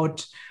put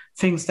out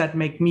things that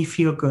make me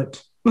feel good.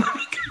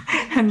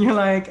 And you're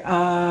like,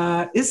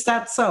 is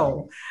that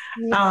so?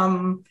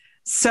 Yeah.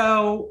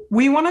 So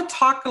we want to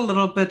talk a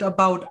little bit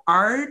about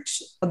art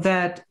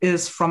that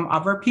is from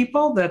other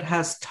people that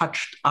has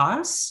touched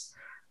us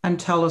and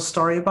tell a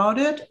story about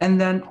it, and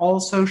then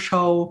also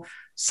show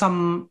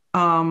some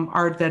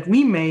art that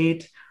we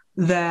made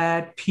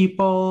that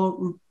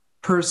people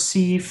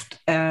perceived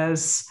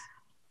as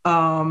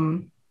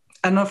an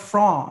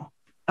affront.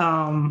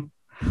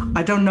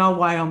 I don't know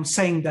why I'm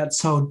saying that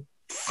so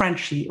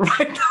Frenchy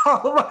right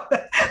now.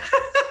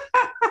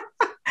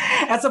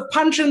 As a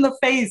punch in the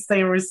face,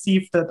 they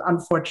received it,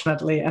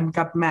 unfortunately, and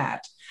got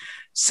mad.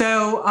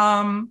 So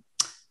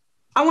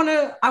I want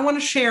to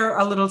share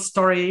a little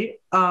story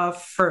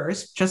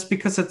first, just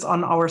because it's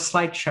on our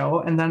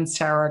slideshow, and then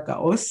Sarah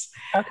goes.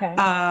 Okay.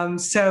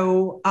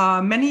 So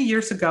many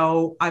years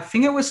ago, I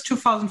think it was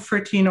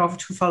 2013 or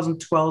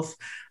 2012,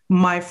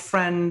 my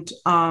friend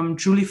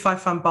Julie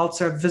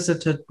Pfeiffer-Balzer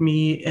visited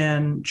me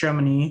in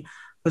Germany. It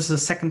was the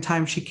second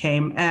time she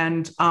came,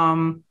 and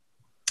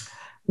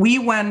we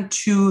went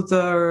to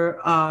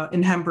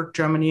in Hamburg,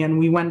 Germany, and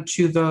we went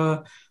to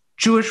the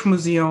Jewish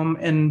Museum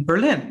in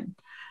Berlin.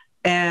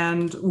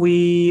 And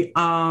we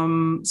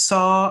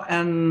saw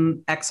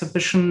an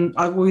exhibition.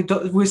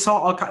 We saw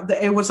all.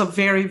 It was a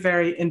very,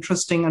 very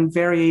interesting and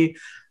very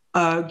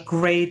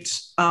great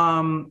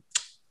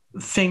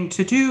thing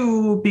to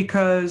do,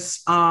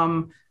 because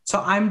so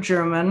I'm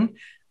German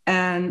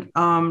and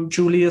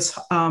Julie is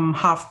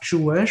half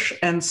Jewish,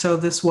 and so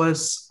this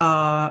was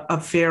a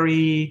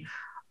very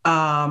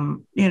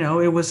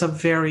it was a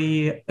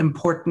very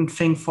important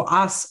thing for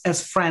us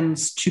as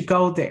friends to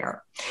go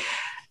there.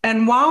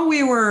 And while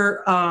we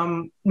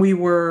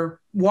were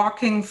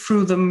walking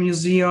through the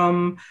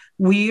museum,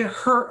 we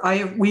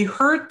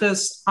heard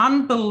this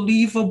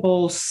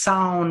unbelievable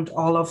sound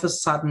all of a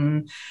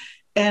sudden,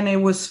 and it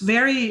was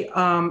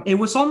it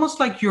was almost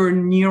like you're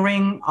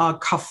nearing a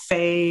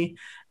cafe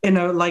in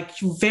a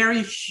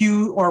very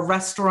huge, or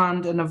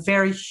restaurant in a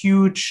very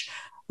huge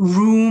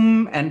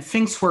room, and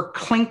things were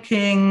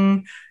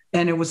clinking,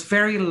 and it was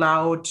very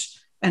loud,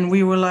 and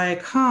we were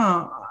like,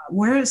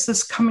 where is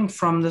this coming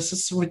from? This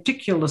is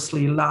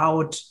ridiculously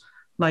loud.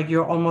 Like,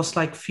 you're almost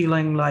like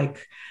feeling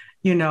like,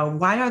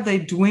 why are they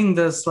doing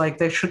this? Like,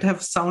 they should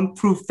have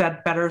soundproofed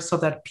that better so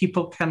that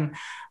people can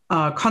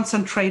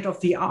concentrate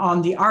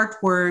on the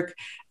artwork.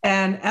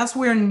 And as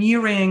we're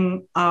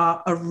nearing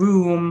a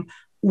room,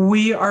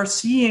 we are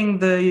seeing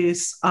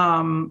these,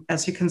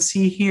 as you can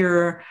see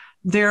here,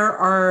 there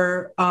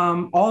are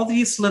all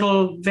these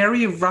little,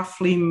 very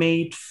roughly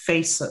made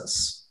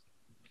faces.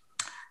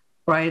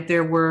 Right,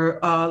 there were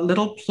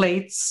little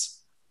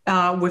plates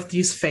with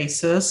these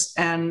faces,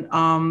 and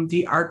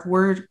the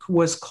artwork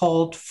was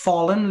called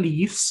Fallen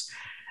Leaves.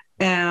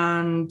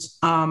 And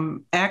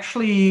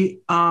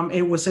actually,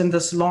 it was in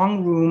this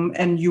long room,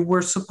 and you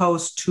were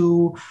supposed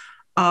to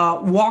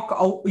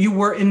you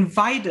were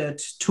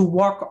invited to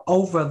walk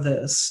over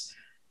this,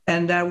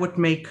 and that would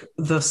make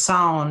the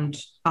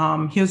sound.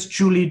 Here's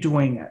Julie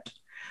doing it.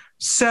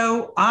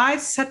 So I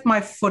set my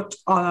foot,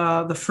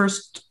 the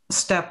first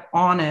step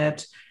on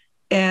it,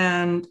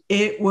 and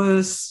it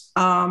was,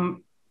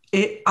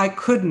 I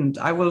couldn't.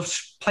 I will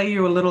play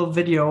you a little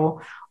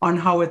video on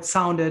how it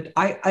sounded.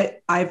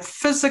 I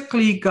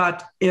physically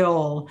got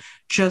ill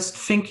just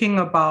thinking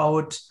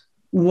about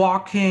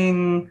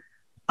walking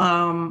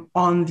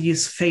on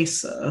these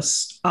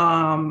faces.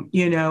 Of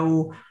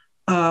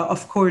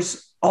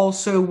course,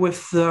 also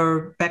with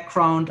the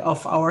background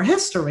of our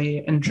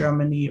history in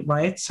Germany,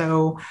 right?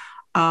 So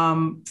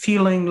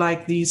feeling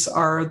like these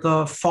are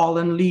the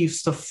fallen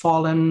leaves,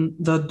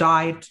 the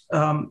died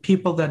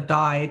people that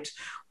died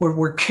or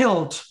were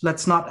killed.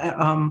 Let's not,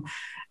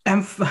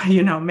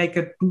 make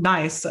it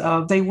nice.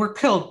 They were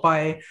killed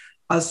by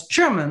us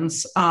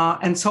Germans,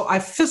 and so I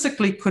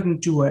physically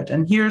couldn't do it.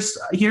 And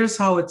here's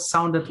how it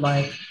sounded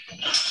like.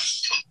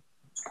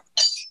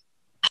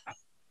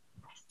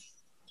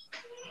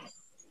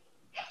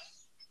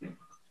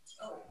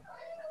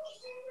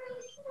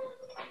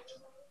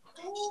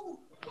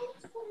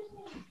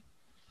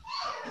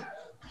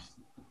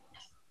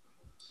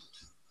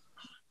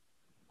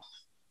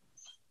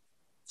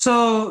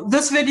 So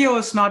this video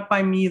is not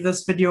by me.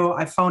 This video,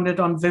 I found it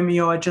on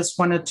Vimeo. I just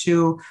wanted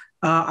to,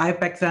 I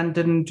back then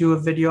didn't do a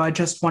video. I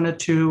just wanted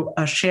to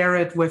share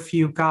it with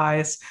you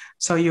guys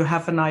so you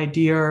have an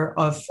idea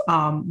of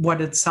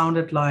what it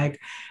sounded like.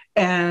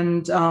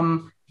 And I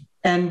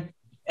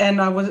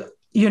was,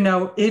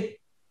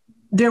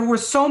 there were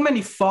so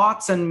many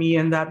thoughts in me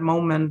in that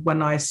moment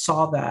when I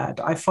saw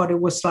that. I thought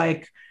it was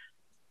like,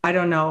 I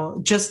don't know,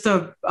 just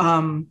the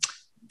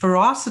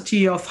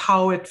ferocity of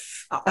how it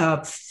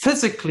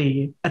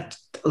physically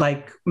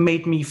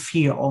made me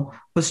feel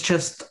was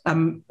just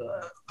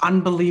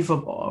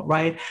unbelievable,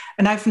 right?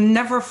 And I've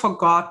never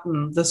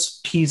forgotten this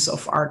piece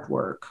of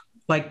artwork,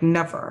 like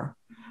never.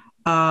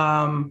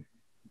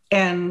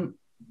 And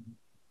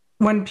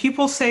when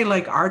people say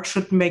like art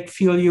should make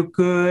feel you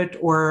good,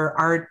 or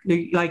art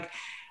like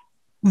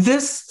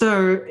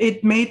it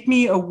made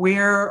me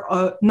aware,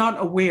 not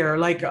aware,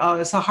 like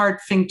it's a hard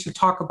thing to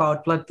talk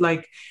about, but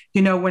like,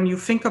 you know, when you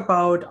think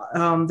about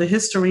the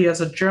history as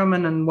a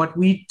German and what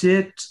we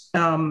did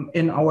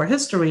in our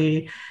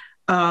history,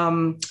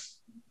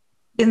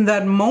 in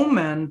that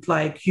moment,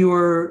 like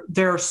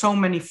there are so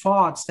many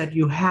thoughts that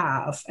you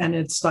have, and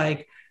it's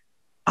like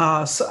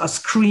a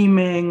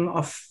screaming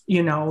of,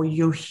 you know,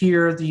 you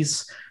hear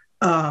these,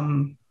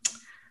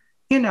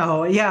 you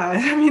know, yeah,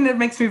 I mean, it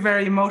makes me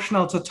very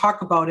emotional to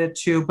talk about it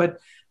too, but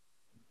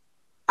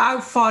I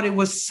thought it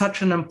was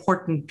such an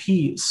important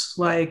piece.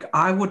 Like,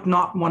 I would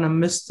not want to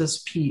miss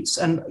this piece.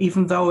 And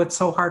even though it's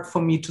so hard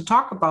for me to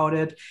talk about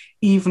it,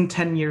 even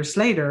 10 years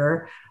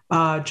later,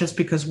 just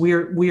because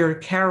we are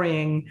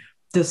carrying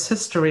this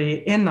history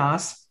in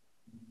us,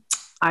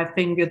 I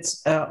think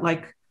it's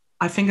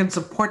I think it's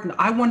important.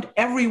 I want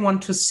everyone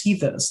to see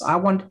this. I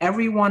want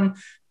everyone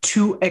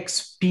to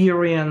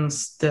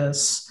experience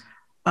this,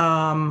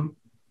 and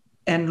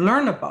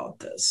learn about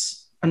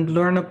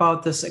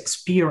this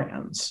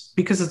experience,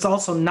 because it's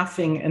also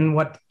nothing in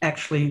what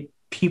actually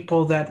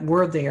people that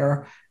were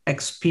there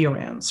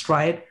experienced,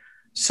 right?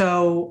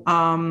 So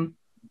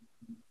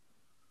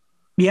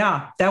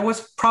yeah, that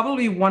was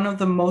probably one of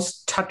the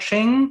most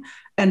touching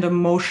and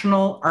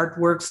emotional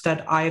artworks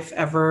that I've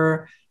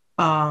ever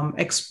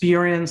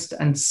experienced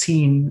and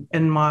seen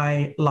in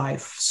my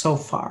life so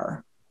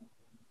far.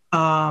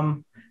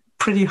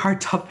 Pretty hard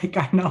topic,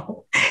 I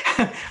know,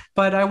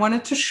 but I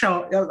wanted to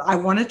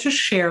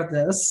share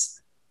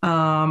this,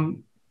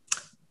 and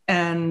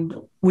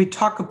we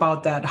talk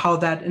about that, how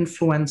that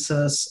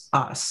influences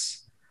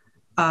us.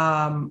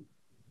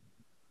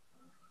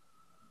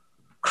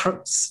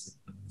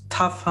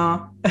 Tough,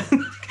 huh?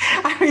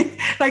 I mean,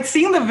 like,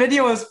 seeing the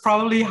video is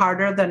probably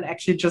harder than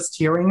actually just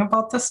hearing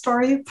about the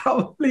story,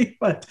 probably,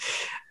 but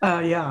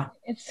yeah.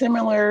 It's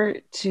similar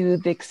to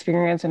the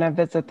experience when I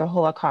visit the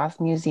Holocaust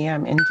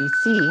Museum in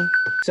DC.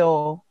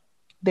 So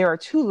there are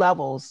two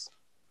levels,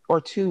 or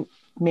two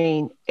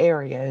main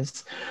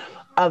areas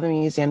of the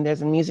museum.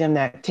 There's a museum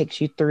that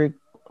takes you through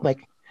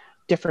like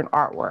different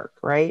artwork,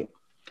 right?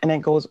 And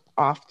then goes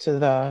off to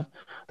the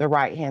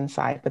right-hand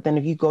side. But then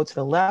if you go to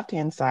the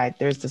left-hand side,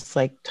 there's this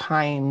like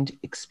timed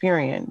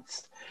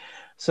experience.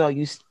 So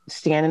you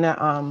stand in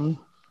a,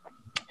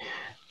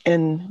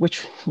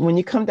 which when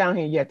you come down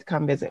here, you have to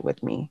come visit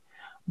with me.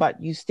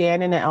 But you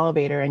stand in an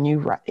elevator and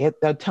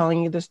they're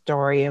telling you the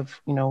story of,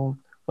 you know,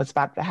 what's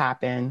about to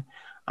happen.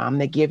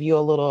 They give you a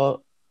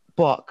little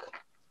book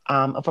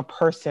of a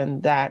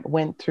person that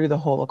went through the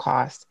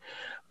Holocaust,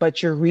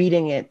 but you're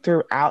reading it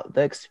throughout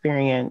the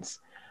experience,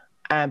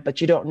 but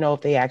you don't know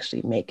if they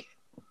actually make it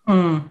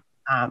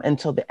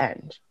until the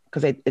end,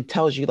 because it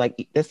tells you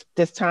like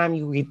this time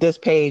you read this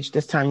page,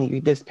 this time you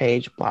read this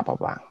page, blah, blah,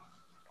 blah.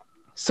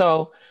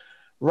 So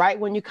right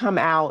when you come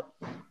out,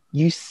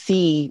 you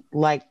see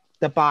like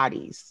the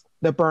bodies,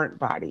 the burnt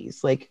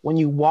bodies, like when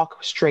you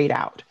walk straight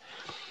out.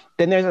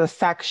 Then there's a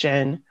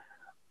section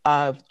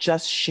of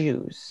just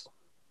shoes.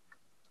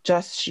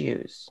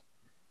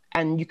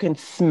 And you can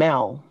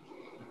smell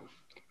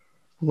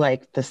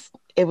like this.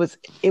 It was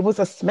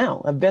a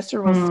smell, a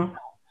visceral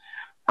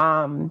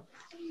smell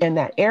in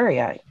that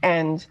area.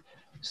 And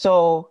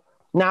so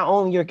not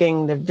only you're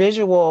getting the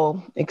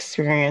visual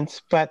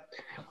experience, but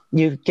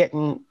you're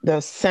getting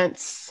the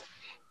sense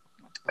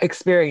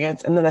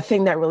experience. And then the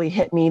thing that really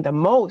hit me the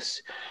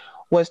most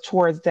was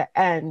towards the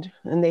end.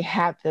 And they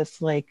had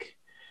this like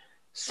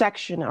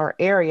section or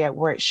area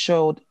where it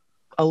showed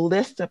a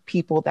list of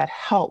people that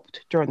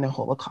helped during the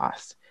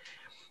Holocaust.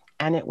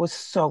 And it was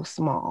so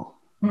small,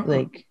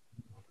 like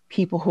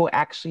people who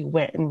actually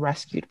went and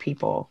rescued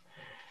people.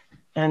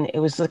 And it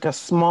was like a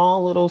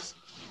small little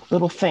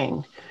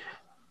thing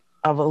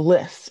of a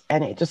list.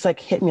 And it just like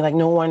hit me like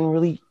no one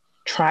really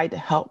tried to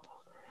help.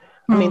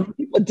 I mean,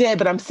 people did,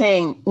 but I'm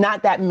saying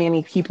not that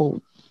many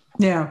people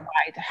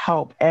tried to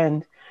help.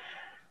 And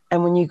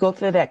when you go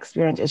through that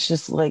experience, it's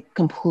just like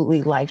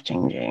completely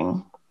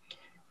life-changing.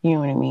 You know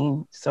what I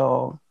mean?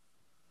 So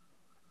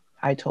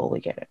I totally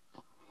get it.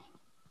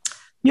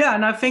 Yeah,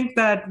 and I think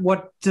that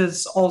what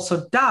this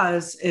also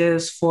does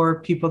is,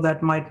 for people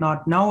that might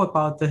not know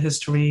about the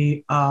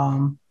history,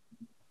 I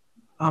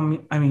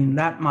mean,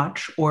 that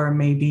much, or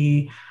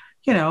maybe,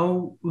 you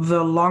know,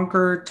 the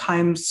longer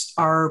times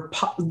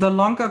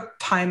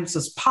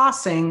is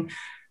passing,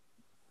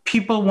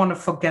 people want to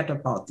forget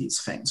about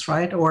these things,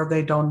 right? Or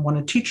they don't want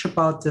to teach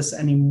about this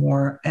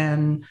anymore,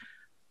 and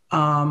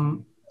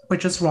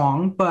which is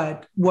wrong.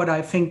 But what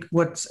I think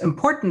what's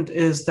important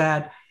is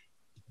that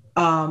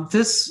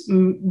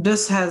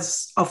this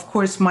has, of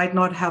course, might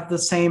not have the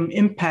same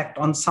impact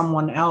on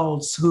someone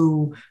else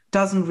who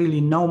doesn't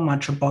really know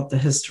much about the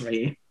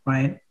history,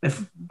 right?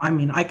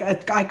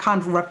 I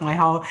can't wrap my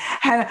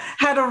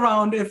head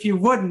around if you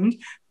wouldn't,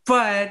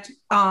 but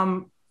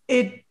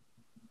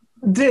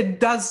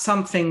does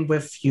something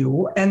with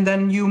you, and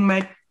then you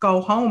might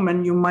go home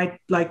and you might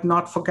like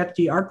not forget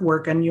the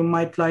artwork, and you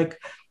might like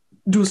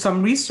do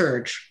some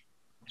research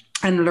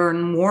and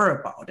learn more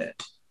about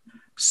it.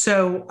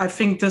 So I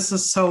think this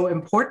is so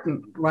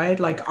important, right?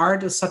 Like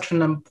art is such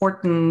an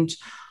important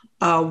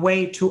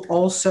way to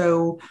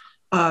also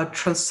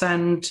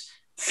transcend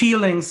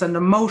feelings and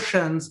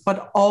emotions,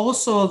 but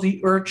also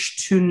the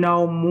urge to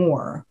know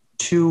more,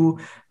 to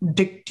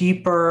dig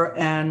deeper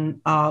and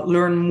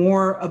learn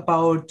more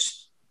about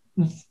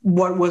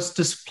what was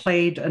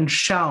displayed and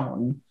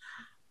shown.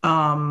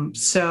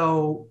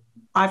 So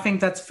I think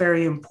that's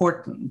very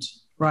important,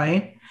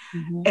 right?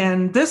 Mm-hmm.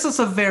 And this is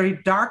a very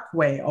dark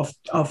way of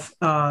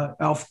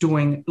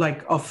doing,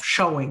 like of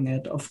showing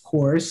it, of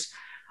course.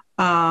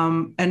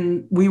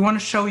 And we want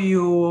to show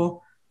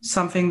you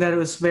something that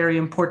was very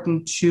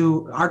important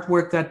to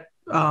artwork that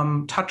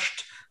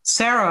touched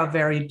Sarah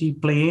very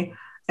deeply,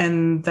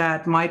 and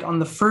that might, on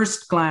the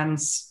first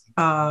glance,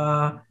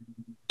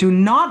 do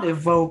not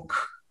evoke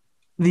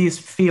these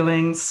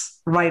feelings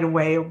right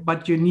away,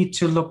 but you need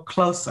to look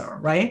closer,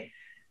 right?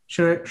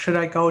 Should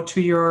I go to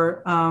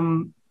your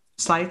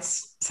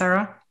slides,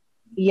 Sarah?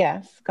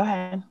 Yes, go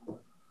ahead.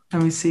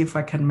 Let me see if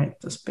I can make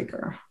this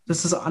bigger.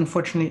 This is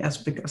unfortunately as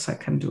big as I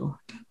can do.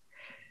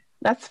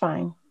 That's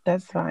fine.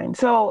 That's fine.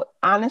 So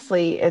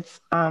honestly, it's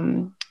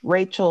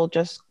Rachel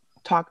just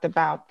talked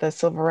about the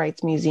Civil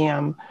Rights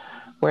Museum,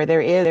 where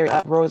there is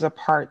a Rosa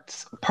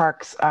Parks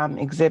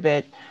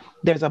exhibit.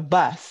 There's a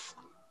bus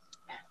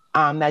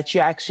that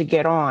you actually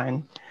get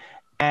on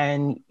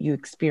and you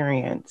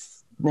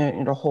experience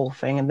the whole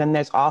thing. And then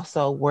there's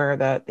also where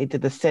they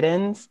did the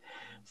sit-ins.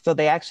 So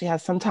they actually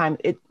have sometimes,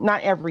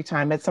 not every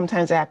time, but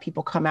sometimes they have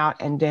people come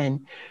out and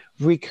then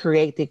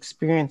recreate the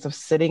experience of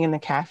sitting in the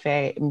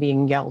cafe and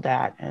being yelled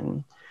at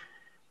and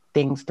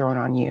things thrown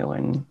on you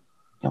and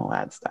all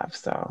that stuff.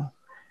 So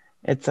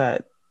it's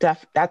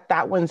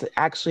that one's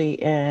actually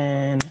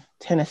in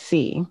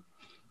Tennessee,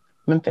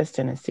 Memphis,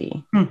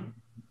 Tennessee.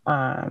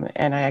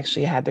 And I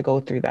actually had to go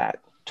through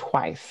that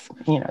twice.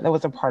 That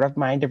was a part of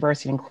my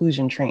diversity and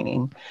inclusion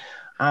training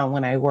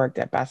when I worked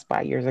at Best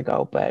Buy years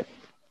ago. But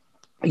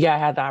yeah, I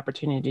had the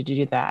opportunity to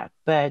do that.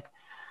 But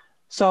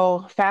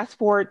so fast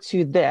forward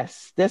to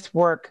this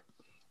work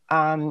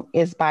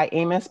is by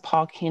Amos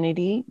Paul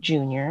Kennedy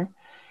Jr.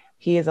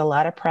 He is a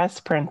letterpress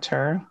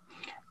printer.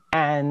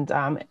 And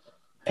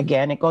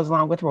again, it goes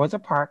along with Rosa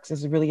Parks.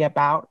 It's really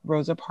about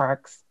Rosa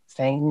Parks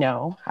saying,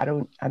 no, I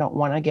don't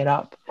want to get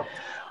up.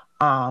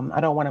 I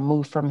don't want to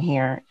move from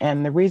here.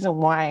 And the reason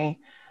why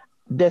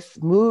this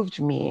moved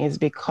me is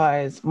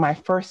because my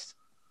first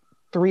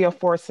 3 or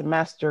 4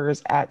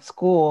 semesters at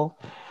school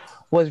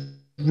was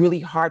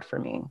really hard for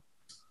me,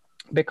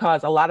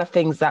 because a lot of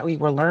things that we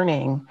were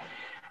learning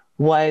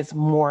was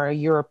more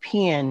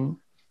European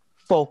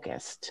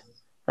focused,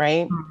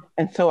 right?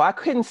 And so I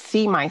couldn't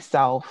see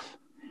myself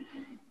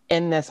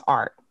in this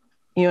art.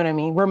 You know what I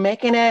mean? We're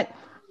making it,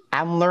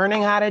 I'm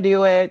learning how to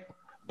do it,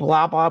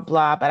 blah, blah,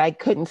 blah, but I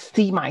couldn't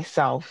see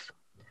myself,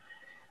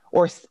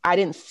 or I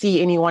didn't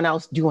see anyone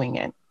else doing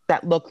it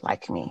that looked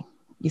like me.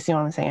 You see what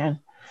I'm saying?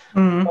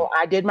 Mm-hmm. So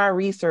I did my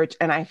research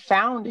and I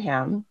found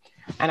him,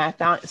 and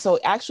so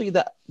actually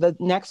the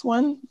next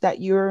one that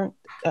you're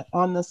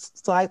on the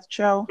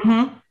slideshow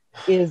mm-hmm.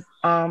 is,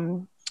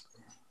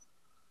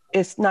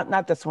 it's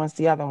not this one, it's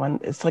the other one.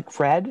 It's like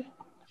red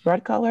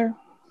color.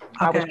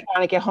 Okay. I was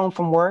trying to get home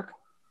from work.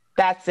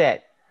 That's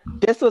it.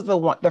 This was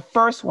the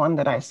first one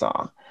that I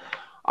saw.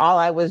 All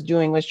I was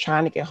doing was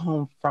trying to get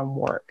home from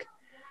work.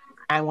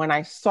 And when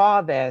I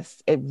saw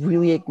this, it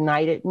really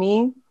ignited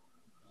me.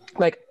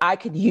 Like, I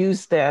could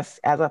use this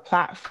as a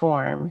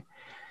platform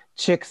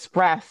to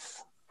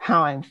express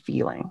how I'm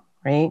feeling,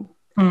 right?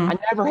 Mm. I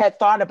never had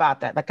thought about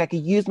that. Like, I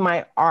could use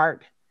my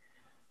art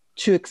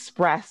to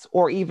express,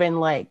 or even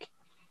like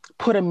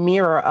put a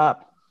mirror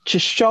up to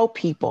show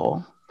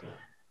people,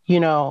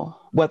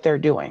 what they're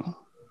doing,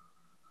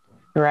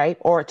 right?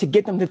 Or to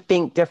get them to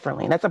think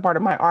differently. That's a part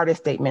of my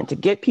artist statement, to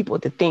get people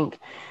to think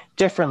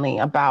differently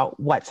about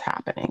what's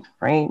happening,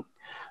 right?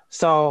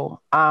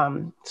 So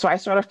I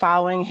started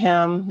following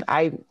him.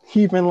 I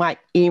even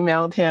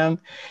emailed him.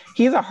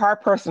 He's a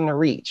hard person to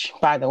reach,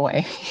 by the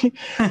way.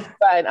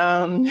 But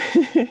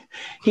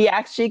he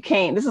actually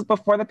came, this is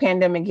before the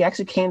pandemic, he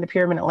actually came to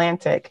Pyramid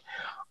Atlantic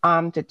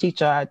to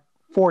teach a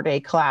 4-day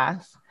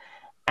class.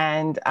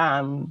 And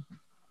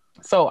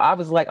so I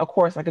was like, of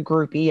course, like a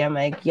groupie. I'm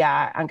like,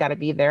 yeah, I gotta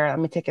be there. I'm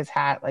gonna take his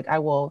hat. Like, I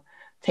will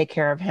take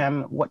care of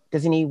him. What,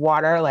 does he need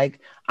water? Like,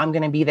 I'm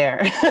gonna be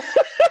there.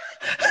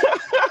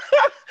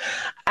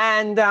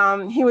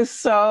 And he was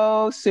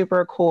so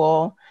super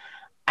cool.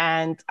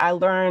 And I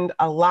learned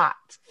a lot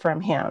from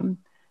him.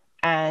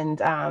 And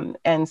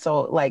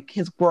so like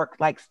his work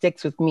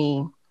sticks with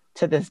me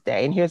to this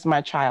day. And here's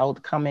my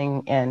child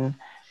coming in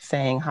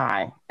saying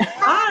hi.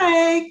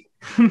 Hi.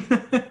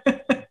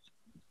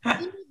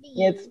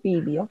 It's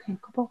Phoebe. Okay,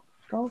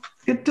 go.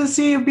 Good to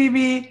see you,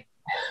 Phoebe.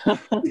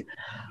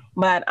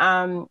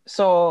 But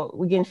so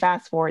we can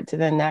fast forward to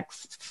the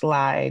next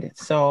slide.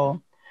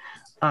 So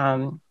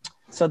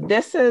So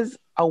this is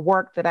a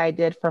work that I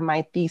did for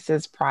my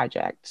thesis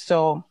project.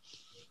 So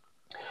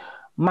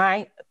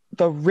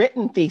the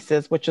written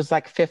thesis, which was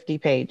like 50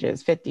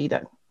 pages, 50 to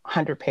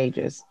 100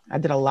 pages. I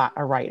did a lot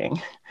of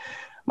writing.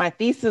 My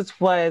thesis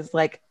was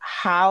like,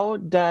 how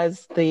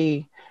does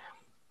the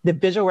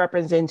visual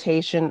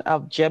representation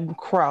of Jim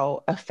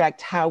Crow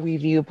affect how we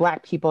view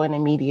Black people in the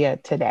media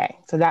today?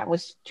 So that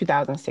was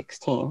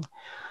 2016.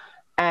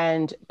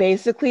 And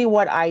basically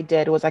what I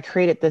did was I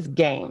created this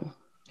game.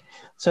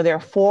 So there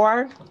are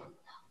 4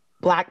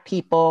 Black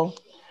people,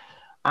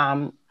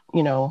 2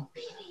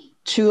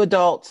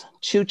 adults,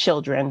 2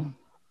 children.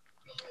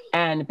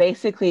 And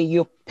basically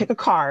you pick a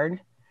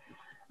card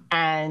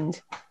and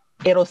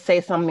it'll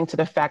say something to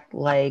the effect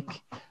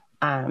like,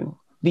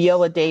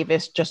 Viola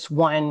Davis just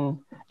won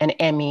an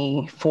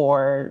Emmy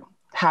for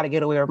How to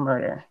Get Away with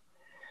Murder.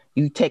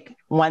 You take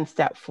 1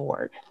 step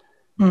forward.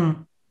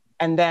 Mm.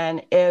 And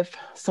then if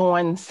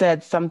someone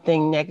said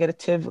something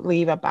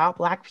negatively about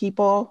Black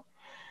people,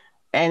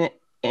 and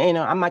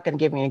I'm not going to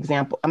give you an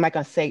example. I'm not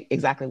going to say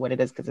exactly what it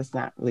is because it's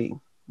not really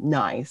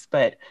nice,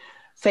 but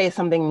say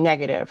something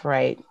negative,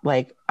 right?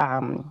 Like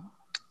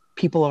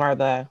people are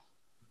the,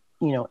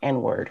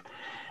 N-word.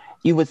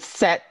 You would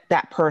set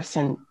that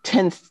person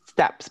 10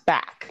 steps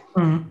back.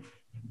 Mm-hmm.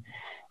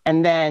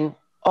 And then,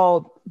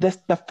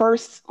 the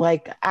first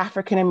like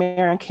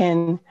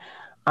African-American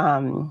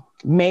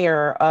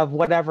mayor of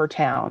whatever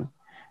town,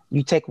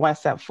 you take 1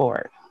 step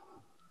forward.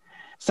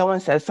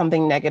 Someone says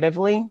something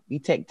negatively, you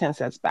take 10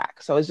 steps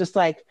back. So it's just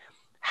like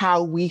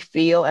how we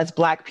feel as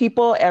Black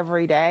people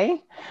every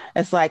day.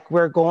 It's like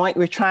we're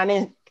trying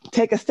to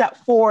take a step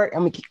forward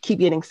and we keep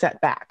getting set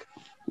back.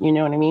 You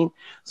know what I mean?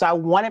 So I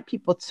wanted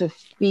people to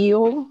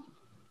feel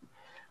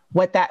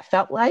what that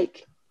felt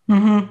like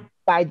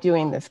by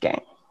doing this game.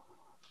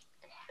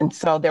 And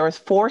so there was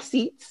 4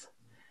 seats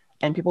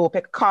and people will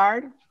pick a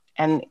card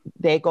and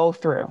they go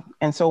through.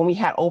 And so when we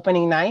had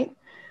opening night,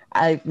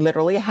 I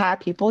literally had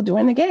people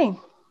doing the game.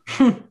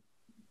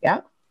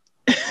 Yeah.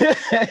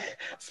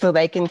 So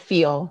they can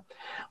feel.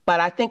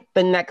 But I think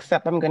the next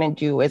step I'm going to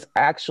do is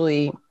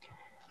actually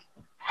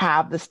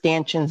have the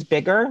stanchions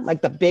bigger,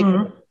 like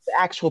the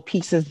actual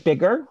pieces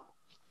bigger.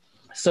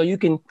 So you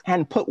can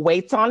put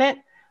weights on it.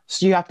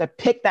 So you have to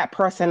pick that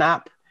person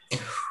up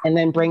and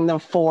then bring them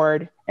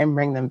forward and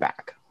bring them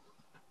back.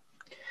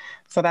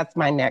 So that's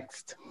my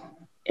next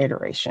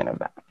iteration of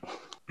that.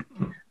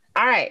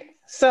 All right.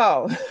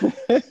 So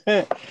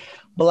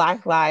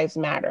Black Lives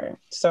Matter.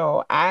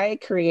 So I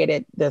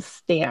created this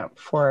stamp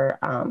for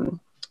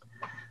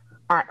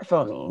Art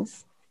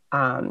Foamies.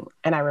 And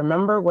I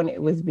remember when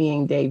it was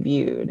being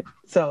debuted.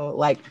 So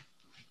like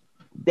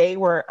they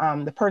were,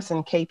 the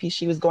person, KP,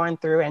 she was going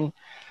through and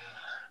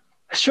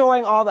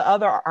showing all the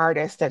other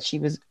artists that she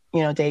was,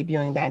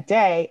 debuting that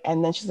day.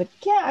 And then she's like,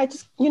 yeah, I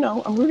just,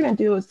 we're going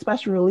to do a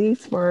special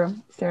release for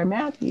Sarah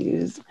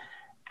Matthews.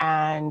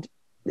 And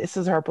this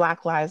is her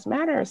Black Lives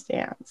Matter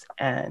stamps.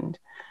 And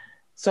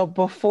so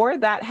before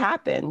that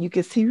happened, you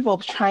could see people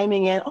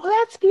chiming in, oh,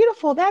 that's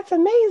beautiful, that's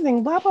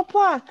amazing, blah, blah,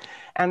 blah.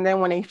 And then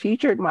when they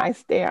featured my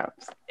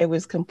stamps, it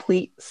was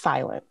complete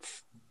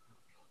silence.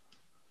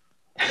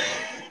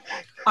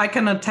 I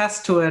can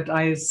attest to it.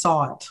 I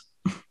saw it.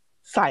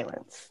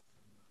 Silence.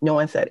 No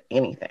one said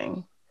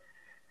anything.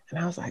 And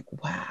I was like,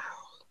 wow.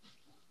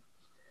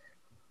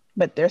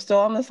 But they're still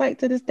on the site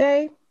to this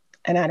day,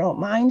 and I don't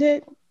mind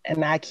it.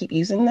 And I keep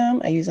using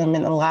them. I use them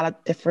in a lot of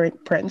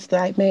different prints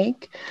that I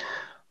make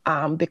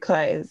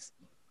because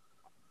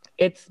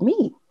it's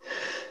me.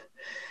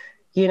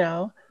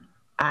 When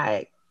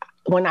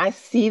I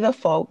see the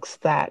folks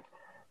that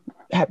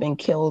have been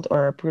killed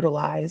or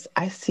brutalized,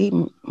 I see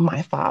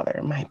my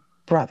father, my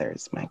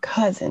brothers, my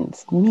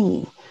cousins,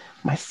 me,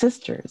 my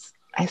sisters.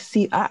 I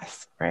see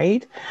us,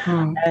 right?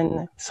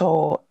 And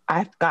so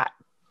I've got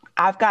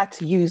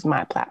to use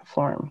my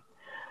platform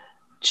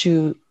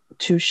to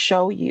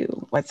show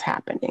you what's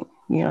happening.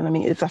 You know what I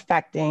mean? It's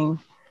affecting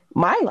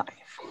my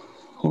life.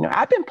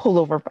 I've been pulled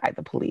over by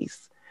the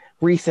police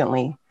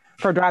recently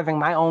for driving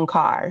my own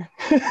car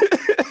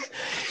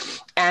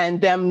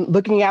and them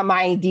looking at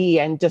my ID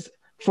and just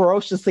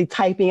ferociously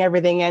typing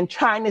everything in,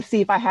 trying to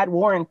see if I had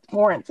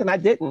warrants, and I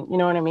didn't, you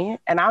know what I mean?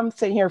 And I'm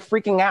sitting here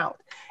freaking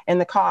out in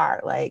the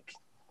car, like,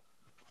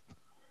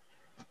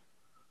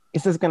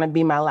 this is going to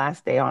be my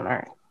last day on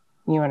earth.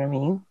 You know what I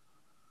mean?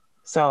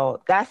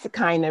 So that's the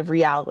kind of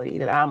reality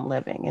that I'm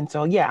living. And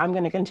so, yeah, I'm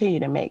going to continue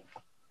to make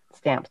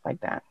stamps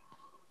like that.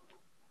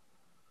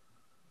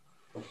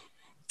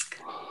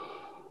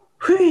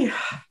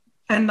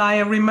 And I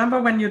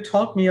remember when you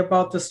told me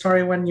about the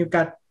story when you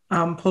got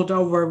pulled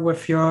over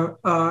with your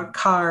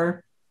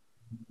car.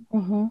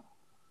 Mm-hmm.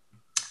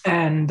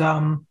 And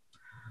I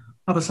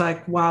was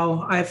like,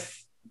 wow,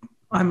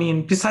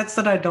 besides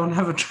that, I don't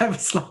have a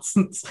driver's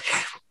license,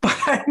 but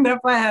I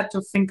never had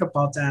to think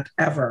about that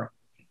ever.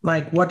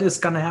 Like, what is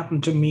going to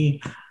happen to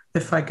me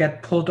if I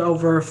get pulled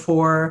over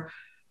for,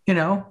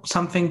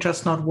 something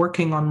just not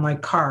working on my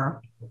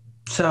car?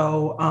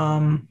 So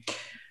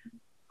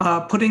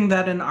putting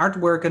that in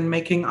artwork and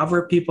making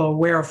other people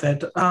aware of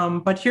it.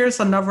 But here's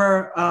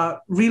another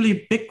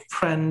really big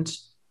print.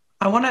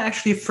 I want to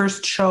actually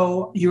first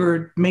show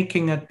you're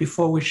making it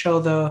before we show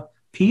the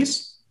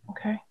piece.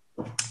 Okay.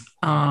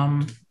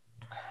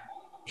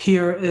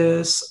 Here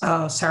is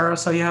Sarah,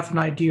 so you have an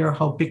idea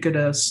how big it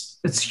is.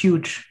 It's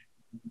huge.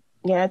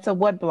 Yeah, it's a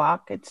wood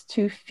block. It's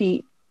 2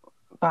 feet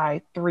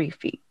by 3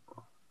 feet.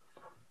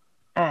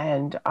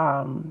 And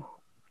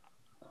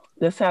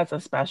this has a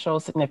special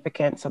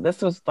significance. So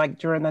this was like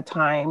during the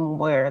time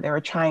where they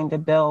were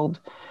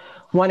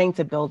wanting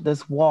to build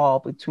this wall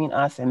between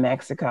us and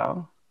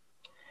Mexico.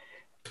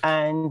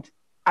 And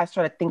I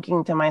started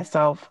thinking to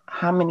myself,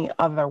 how many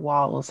other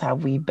walls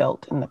have we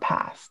built in the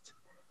past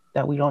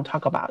that we don't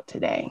talk about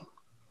today?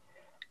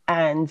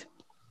 And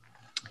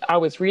I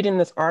was reading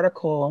this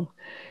article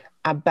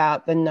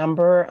about the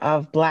number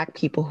of Black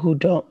people who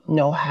don't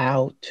know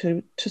how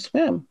to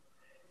swim.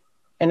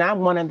 And I'm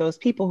one of those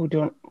people who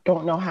don't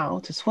know how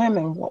to swim.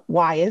 And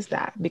why is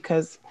that?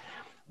 Because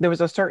there was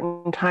a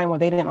certain time where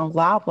they didn't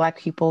allow Black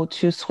people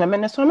to swim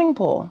in a swimming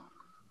pool.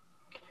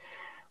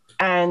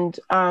 And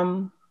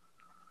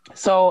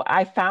so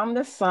I found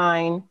this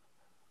sign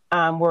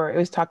where it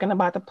was talking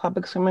about the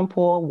public swimming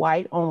pool,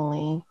 white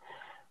only.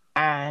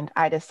 And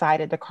I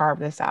decided to carve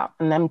this out.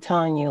 And I'm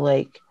telling you,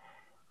 like,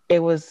 it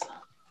was,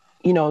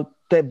 you know,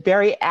 the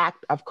very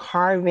act of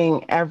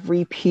carving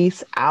every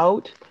piece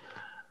out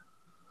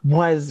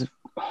was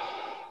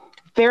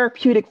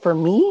therapeutic for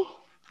me.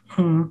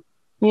 You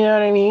know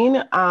what I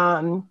mean?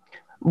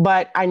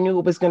 But I knew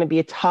it was going to be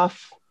a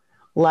tough,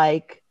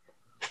 like,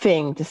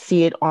 thing to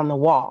see it on the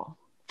wall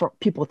for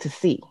people to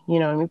see, you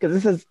know what I mean?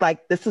 Because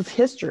this is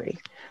history.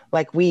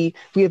 Like we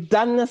have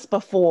done this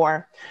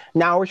before.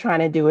 Now we're trying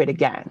to do it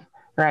again,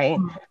 right?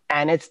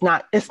 And it's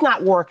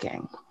not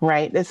working,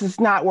 right? This is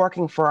not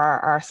working for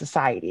our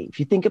society. If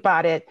you think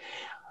about it,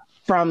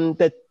 from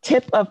the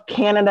tip of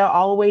Canada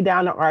all the way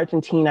down to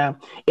Argentina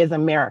is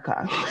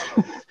America.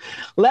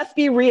 Let's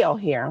be real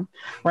here,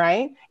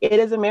 right? It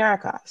is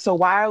America. So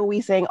why are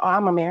we saying, oh,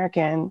 I'm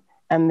American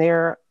and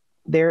they're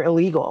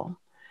illegal?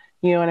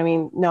 You know what I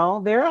mean?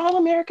 No, they're all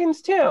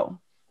Americans too.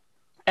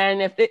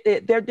 And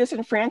if they're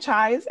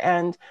disenfranchised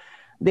and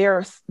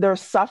they're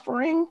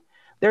suffering,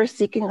 they're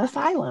seeking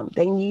asylum.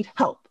 They need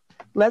help.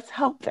 Let's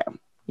help them,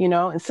 you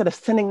know, instead of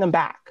sending them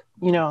back,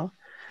 you know,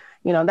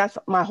 that's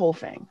my whole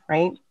thing,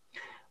 right?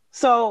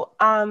 So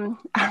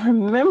I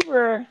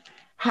remember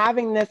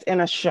having this in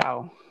a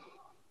show.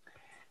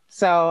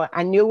 So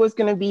I knew it was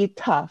going to be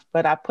tough,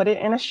 but I put it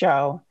in a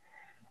show.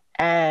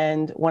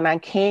 And when I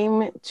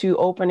came to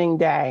opening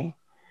day,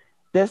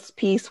 this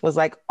piece was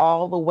like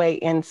all the way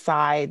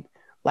inside,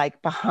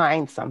 like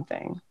behind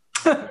something,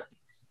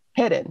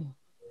 hidden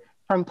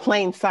from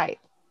plain sight.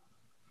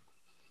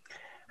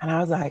 And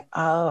I was like,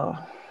 oh,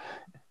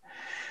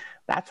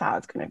 that's how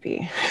it's going to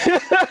be.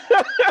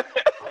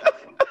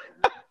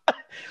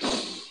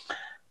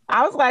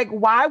 I was like,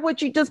 why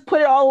would you just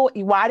put it all?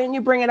 Why didn't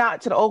you bring it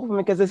out to the open?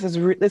 Because this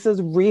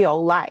is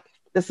real life.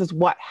 This is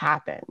what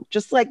happened.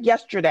 Just like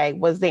yesterday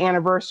was the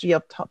anniversary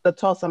of the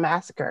Tulsa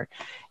massacre.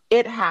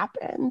 It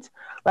happened.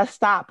 Let's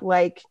stop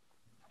like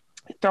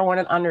throwing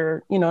it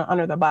under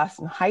the bus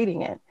and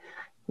hiding it.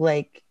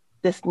 Like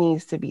this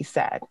needs to be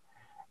said.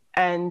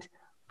 And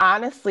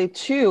honestly,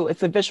 too,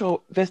 it's a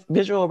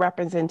visual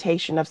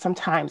representation of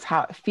sometimes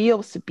how it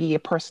feels to be a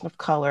person of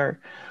color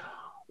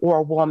or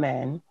a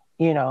woman.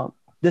 You know,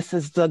 this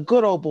is the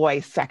good old boy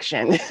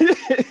section.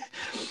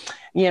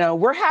 You know,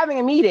 we're having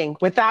a meeting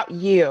without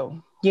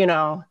you, you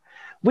know,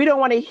 we don't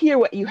want to hear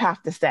what you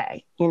have to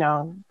say. You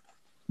know,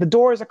 the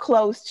doors are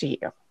closed to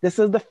you. This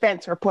is the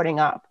fence we're putting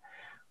up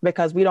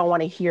because we don't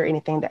want to hear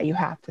anything that you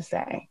have to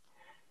say.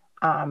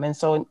 And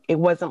so it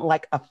wasn't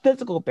like a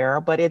physical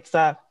barrier, but it's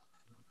a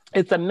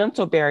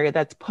mental barrier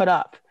that's put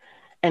up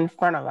in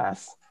front of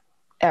us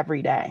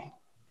every day.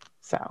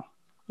 So,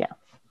 yeah.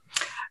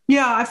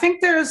 Yeah, I think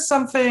there's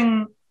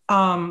something,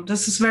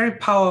 this is very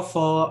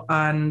powerful.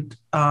 And,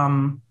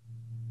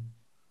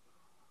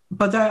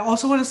 but I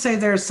also want to say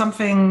there's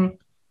something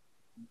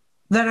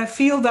that I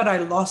feel that I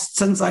lost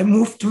since I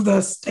moved to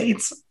the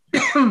States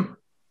in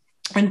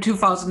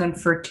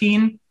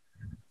 2013.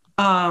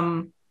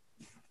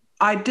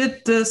 I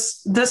did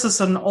this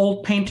is an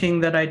old painting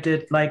that I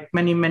did like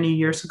many, many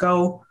years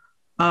ago.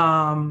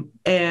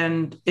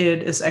 And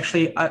it is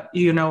actually,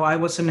 I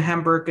was in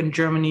Hamburg in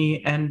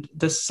Germany, and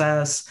this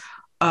says,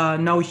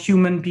 no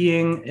human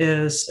being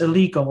is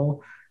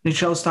illegal. And it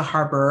shows the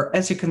harbor.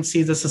 As you can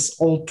see, this is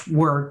old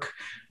work.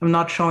 I'm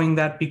not showing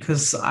that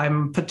because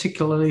I'm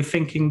particularly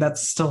thinking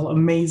that's still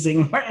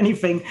amazing or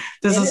anything.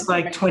 This is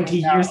like 20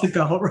 years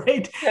ago,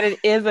 right? But it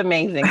is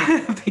amazing.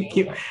 Thank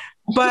you.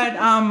 But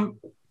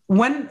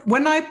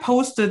when I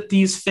posted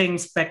these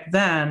things back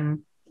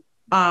then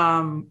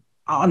on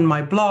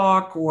my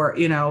blog, or,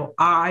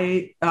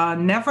 I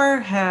never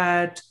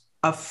had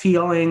a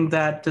feeling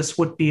that this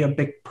would be a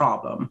big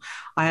problem.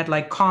 I had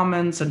like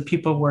comments and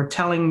people were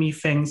telling me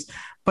things.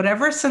 But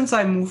ever since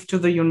I moved to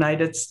the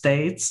United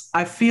States,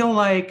 I feel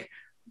like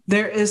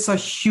there is a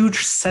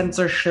huge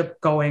censorship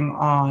going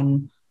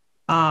on,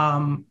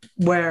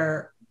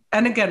 where,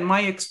 and again,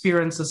 my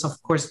experience is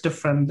of course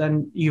different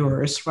than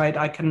yours, right?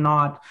 I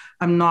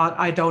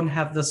don't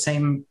have the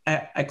same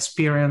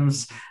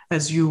experience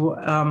as you,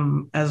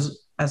 as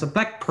a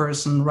Black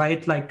person,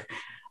 right? Like,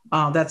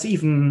 that's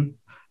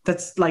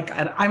like,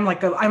 I'm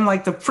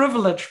like the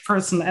privileged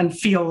person and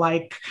feel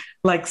like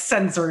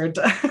censored,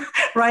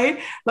 right?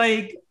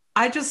 Like,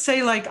 I just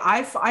say, like,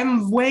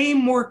 I'm way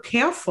more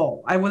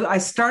careful. I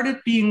started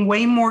being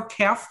way more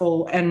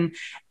careful and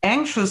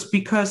anxious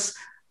because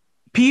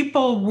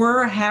people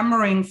were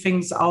hammering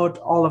things out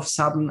all of a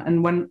sudden,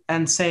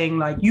 and saying,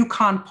 like, you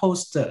can't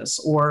post this,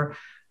 or,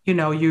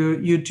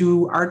 you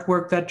do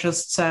artwork that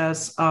just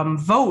says,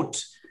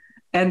 vote.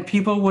 And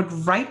people would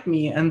write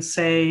me and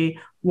say,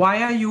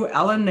 why are you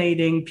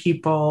alienating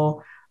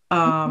people?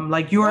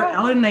 Like, you are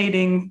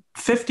alienating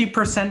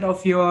 50%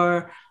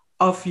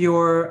 of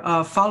your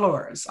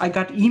followers. I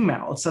got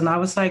emails, and I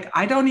was like,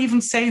 I don't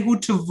even say who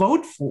to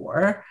vote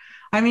for.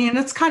 I mean,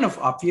 it's kind of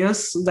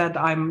obvious that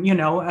I'm,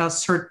 a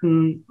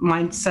certain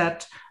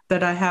mindset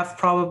that I have,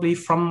 probably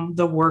from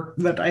the work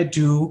that I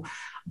do.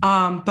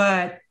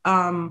 But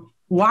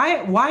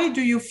why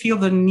do you feel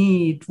the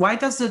need? Why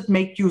does it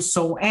make you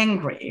so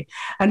angry?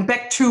 And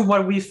back to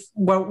what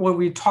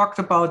we talked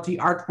about, the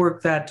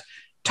artwork that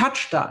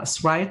touched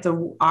us, right? The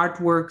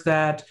artwork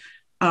that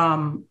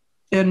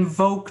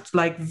invoked,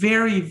 like,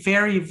 very,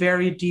 very,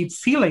 very deep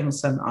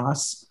feelings in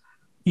us.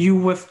 You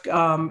with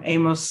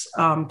Amos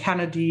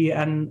Kennedy,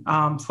 and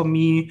for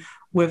me,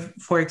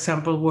 for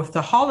example, with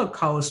the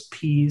Holocaust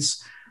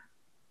piece.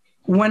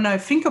 When I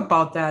think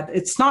about that,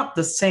 it's not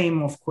the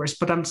same, of course,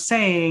 but I'm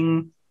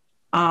saying,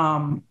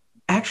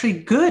 actually,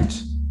 good.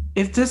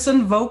 If this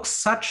invokes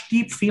such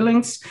deep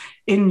feelings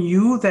in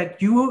you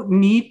that you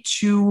need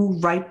to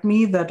write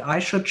me that I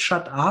should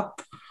shut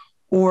up,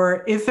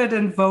 or if it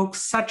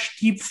invokes such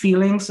deep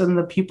feelings in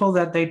the people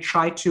that they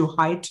try to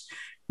hide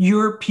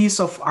your piece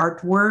of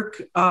artwork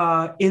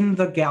in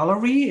the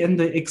gallery, in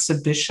the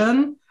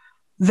exhibition,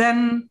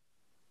 then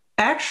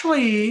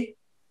actually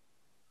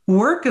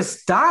work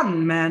is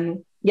done,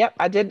 man. Yep,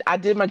 I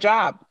did my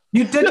job.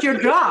 You did your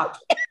job,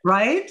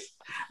 right?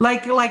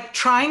 Like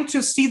trying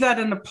to see that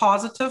in a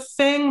positive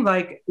thing,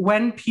 like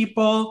when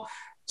people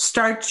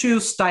start to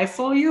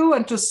stifle you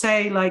and to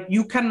say, like,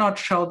 you cannot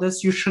show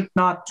this, you should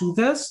not do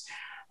this,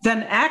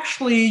 then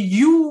actually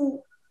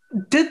you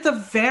did the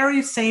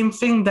very same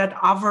thing that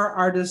other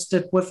artists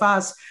did with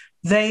us.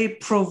 You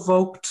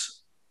provoked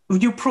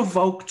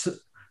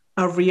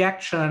a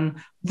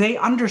reaction. They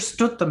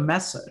understood the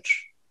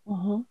message.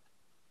 Mm-hmm.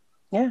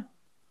 Yeah.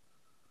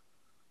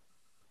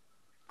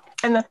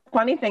 And the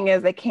funny thing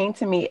is, they came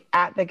to me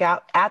at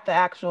the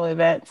actual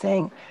event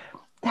saying,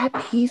 that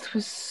piece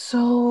was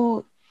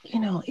so,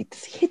 it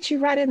just hit you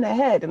right in the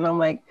head. And I'm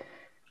like,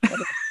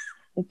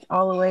 it's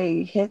all the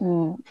way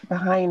hidden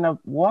behind a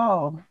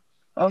wall.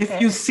 Okay.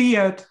 If you see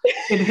it,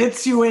 it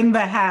hits you in the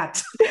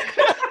hat.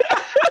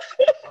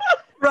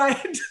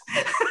 Right?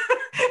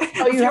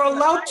 Oh, you're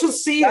allowed to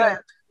see it.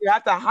 You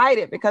have to hide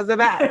it because of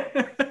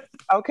that.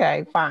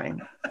 Okay,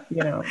 fine.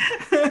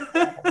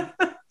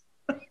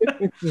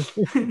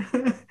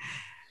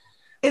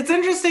 It's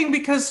interesting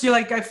because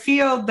I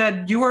feel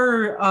that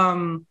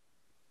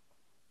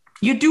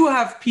you do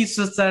have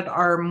pieces that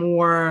are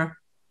more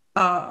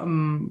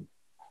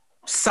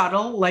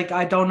subtle. Like,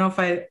 I don't know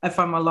if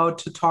I'm allowed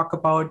to talk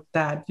about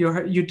that.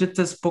 You did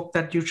this book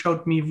that you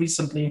showed me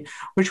recently,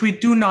 which we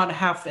do not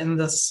have in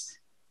the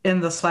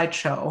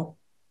slideshow.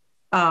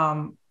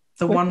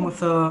 The one with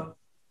the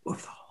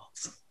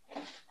holes.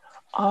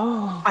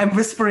 Oh, I'm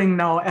whispering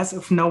now as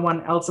if no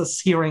one else is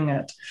hearing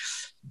it.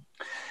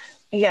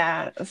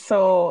 Yeah.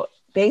 So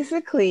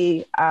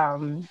basically,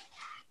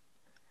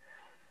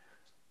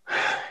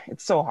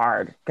 it's so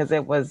hard because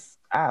it was,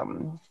 I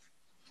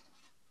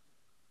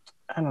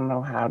don't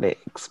know how to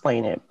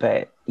explain it,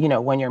 but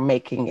when you're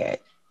making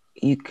it,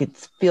 you could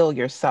feel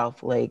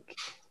yourself, like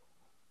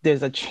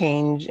there's a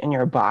change in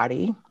your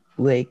body.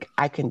 Like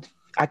I could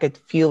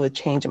feel a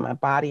change in my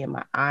body and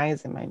my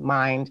eyes and my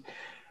mind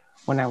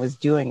when I was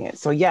doing it.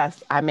 So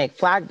yes, I make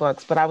flag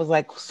books, but I was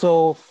like,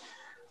 so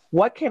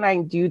what can I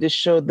do to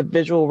show the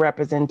visual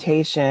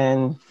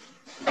representation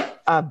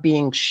of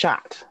being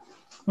shot?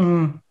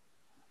 Mm.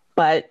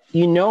 But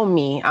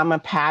me, I'm a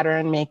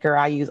pattern maker.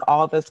 I use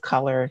all this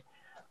color,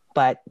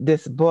 but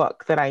this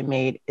book that I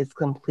made is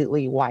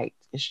completely white.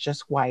 It's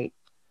just white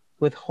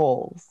with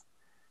holes.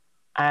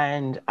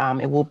 And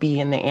it will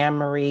be in the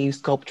Anne-Marie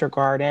Sculpture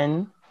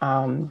Garden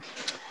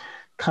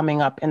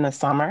coming up in the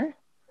summer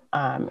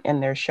in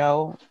their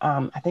show.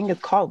 I think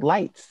it's called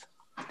Lights.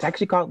 It's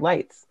actually called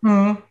Lights.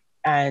 Mm.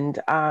 And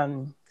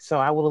so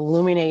I will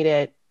illuminate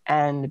it.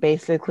 And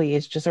basically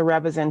it's just a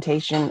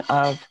representation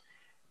of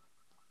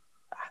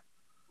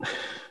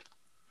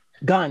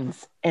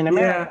guns in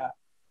America. Yeah.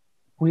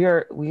 We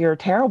are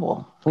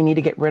terrible. We need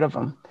to get rid of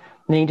them.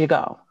 They need to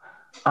go.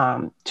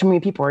 Too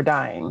many people are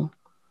dying.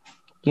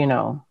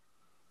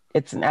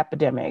 It's an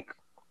epidemic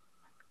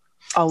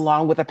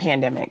along with a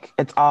pandemic.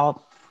 It's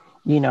all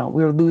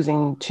we're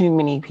losing too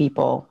many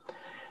people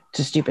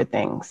to stupid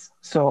things.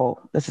 So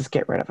let's just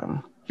get rid of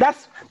them.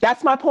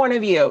 That's my point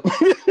of view.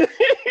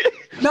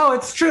 No,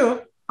 it's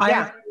true.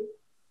 Yeah.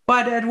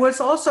 But it was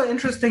also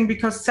interesting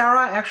because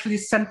Sarah actually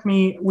sent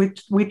me,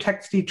 we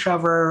text each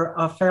other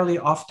fairly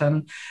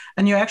often.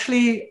 And you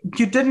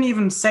didn't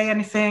even say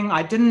anything.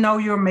 I didn't know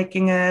you were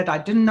making it. I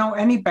didn't know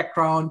any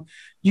background.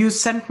 You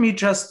sent me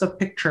just a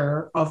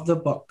picture of the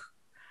book.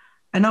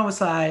 And I was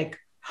like,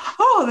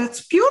 oh,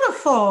 that's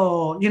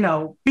beautiful,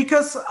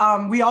 because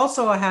we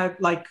also had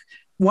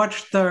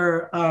watched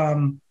their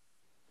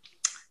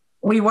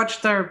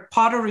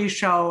pottery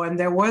show, and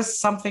there was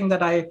something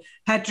that I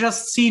had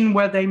just seen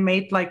where they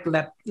made like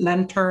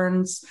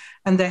lanterns,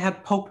 and they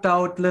had poked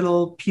out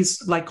little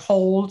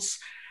holes.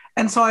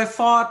 And so I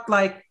thought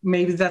like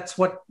maybe that's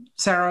what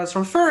Sarah is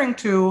referring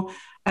to.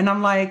 And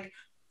I'm like,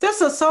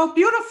 this is so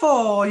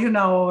beautiful,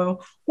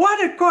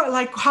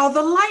 like how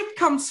the light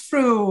comes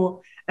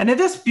through. And it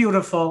is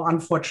beautiful,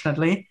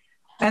 unfortunately.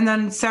 And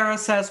then Sarah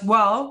says,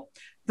 well,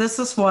 this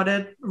is what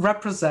it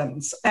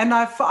represents. And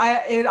I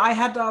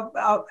had,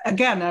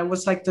 again, I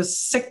was like this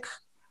sick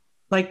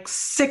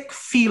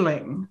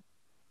feeling,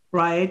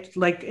 right?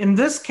 Like in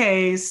this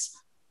case,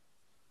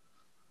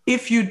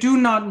 if you do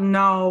not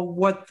know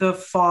what the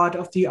thought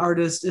of the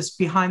artist is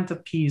behind the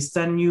piece,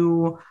 then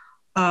you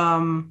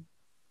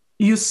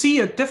see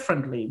it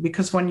differently,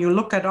 because when you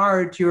look at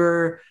art,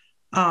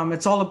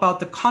 it's all about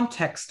the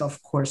context,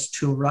 of course,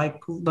 too, right?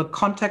 The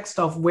context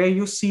of where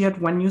you see it,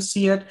 when you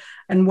see it,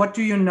 and what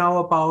do you know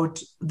about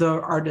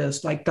the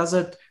artist? Like, does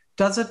it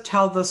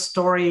tell the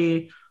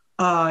story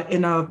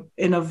in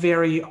a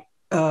very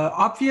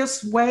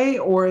obvious way,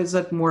 or is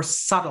it more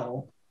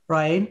subtle,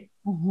 right?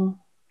 Mm-hmm.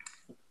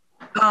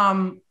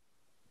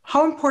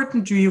 How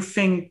important do you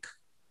think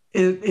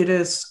it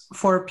is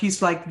for a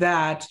piece like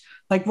that?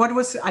 Like,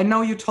 I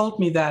know you told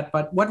me that,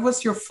 but what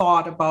was your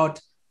thought about?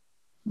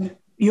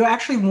 You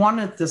actually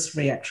wanted this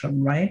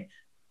reaction, right?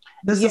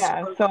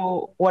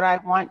 So what I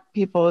want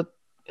people,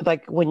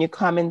 like when you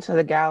come into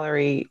the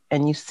gallery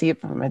and you see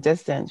it from a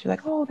distance, you're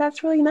like, oh,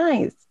 that's really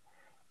nice.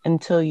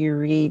 Until you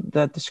read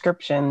the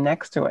description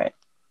next to it.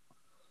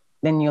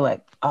 Then you're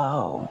like,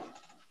 oh.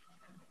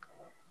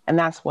 And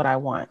that's what I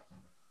want.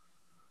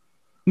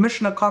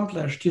 Mission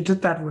accomplished. You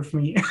did that with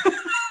me.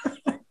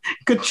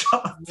 Good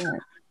job. Yeah.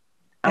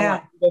 I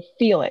want you to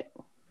feel it.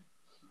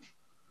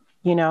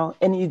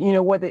 And you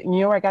know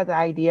where I got the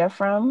idea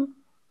from?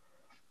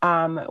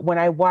 When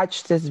I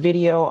watched this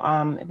video,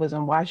 it was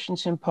in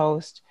Washington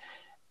Post,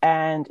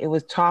 and it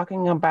was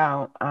talking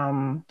about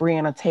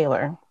Breonna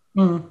Taylor.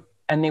 Mm.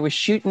 And they were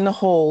shooting the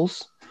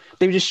holes.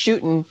 They were just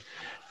shooting,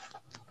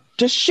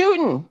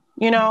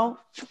 not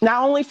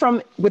only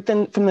from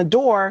the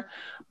door,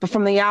 but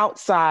from the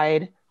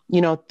outside,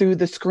 through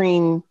the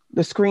screen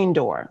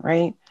door,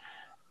 right?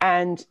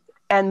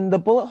 And the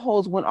bullet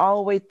holes went all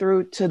the way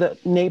through to the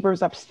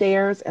neighbors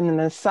upstairs, and then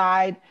the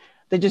side,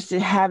 they just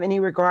didn't have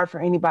any regard for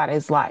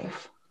anybody's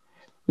life.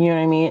 You know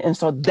what I mean? And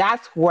so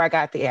that's where I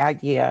got the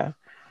idea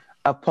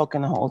of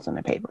poking the holes in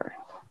the paper.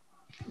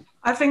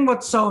 I think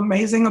what's so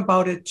amazing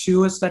about it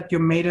too is that you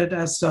made it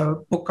as a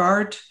book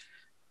art,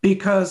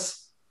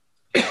 because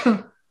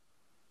it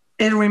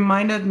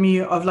reminded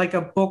me of like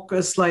a book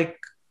is like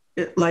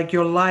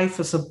your life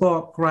is a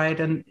book, right?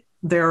 And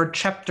there are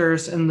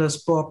chapters in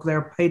this book, there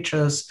are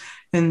pages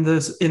in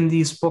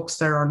these books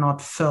that are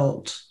not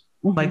filled.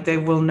 Mm-hmm. Like they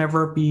will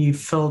never be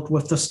filled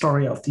with the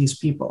story of these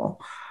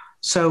people.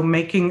 So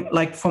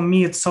for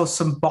me, it's so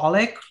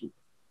symbolic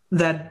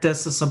that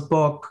this is a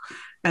book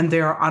and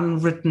there are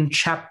unwritten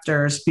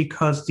chapters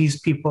because these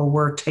people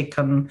were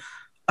taken,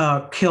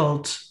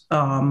 killed,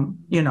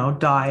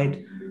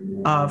 died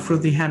through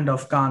the hand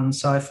of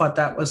guns. So I thought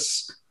that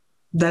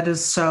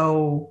is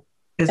so.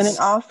 And then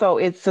also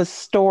it's a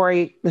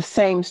story, the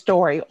same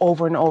story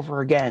over and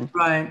over again.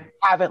 Right.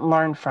 Haven't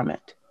learned from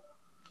it.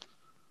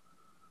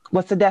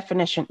 What's the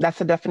definition? That's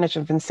the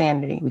definition of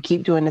insanity. We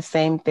keep doing the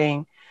same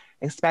thing,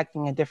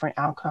 expecting a different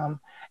outcome,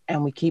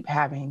 and we keep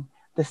having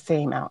the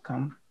same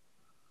outcome.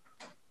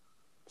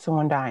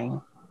 Someone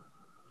dying.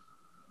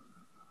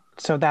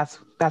 So that's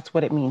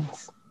what it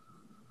means.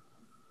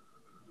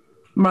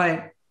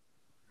 Right.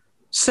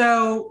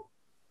 So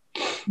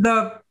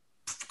the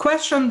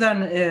question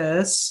then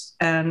is,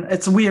 and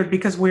it's weird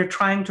because we're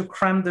trying to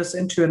cram this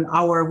into an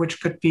hour,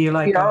 which could be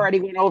like... We already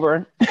went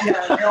over.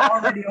 Yeah, we're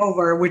already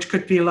over, which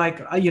could be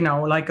like,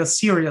 like a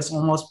series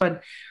almost.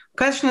 But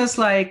question is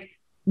like,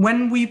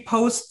 when we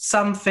post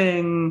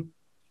something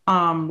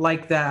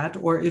like that,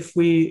 or if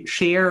we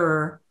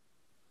share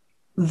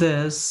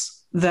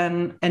this,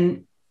 then,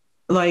 and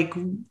like,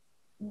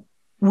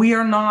 we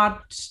are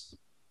not...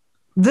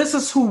 This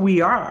is who we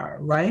are,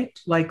 right?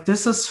 Like,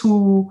 this is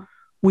who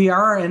we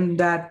are, and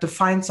that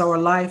defines our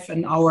life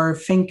and our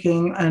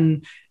thinking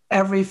and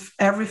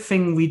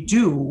everything we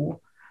do.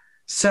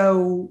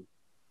 So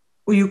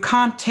you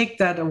can't take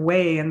that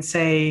away and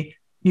say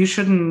you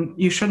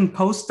shouldn't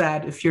post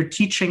that if you're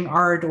teaching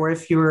art, or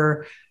if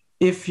you're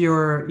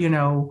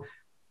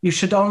You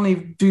should only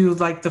do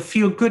like the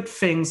feel good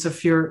things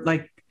if you're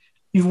like,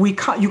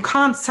 you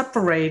can't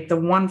separate the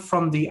one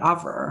from the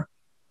other,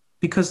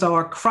 because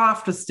our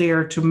craft is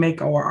there to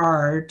make our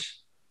art.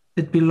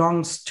 It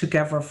belongs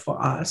together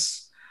for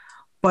us,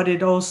 but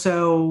it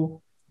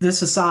also,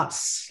 this is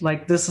us,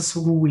 like this is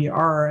who we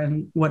are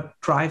and what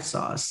drives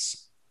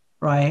us,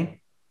 right?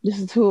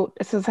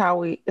 This is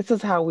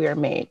how we are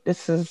made.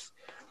 This is,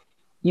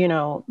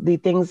 the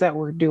things that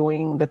we're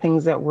doing, the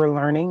things that we're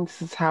learning.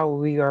 This is how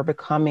we are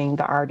becoming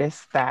the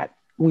artists that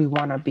we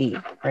want to be,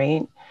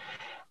 right?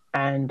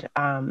 And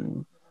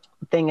the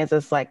thing is,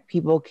 it's like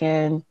people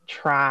can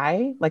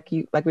try, like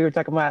we were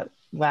talking about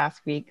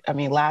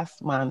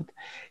last month.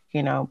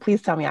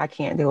 Please tell me I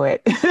can't do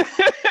it.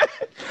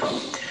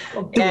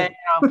 And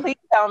please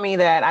tell me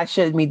that I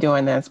shouldn't be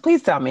doing this.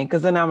 Please tell me,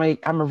 because then I'm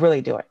gonna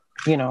really do it.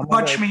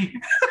 Watch me.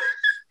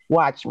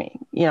 Watch me.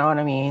 You know what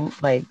I mean?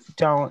 Like,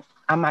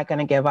 I'm not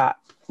gonna give up.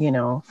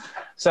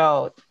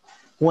 So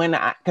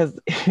because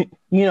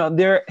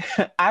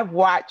I've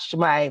watched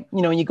when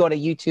you go to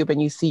YouTube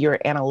and you see your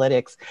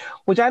analytics,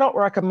 which I don't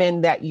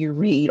recommend that you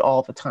read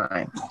all the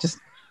time. Just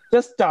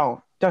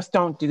don't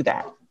do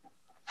that.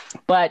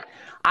 But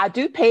I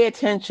do pay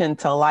attention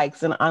to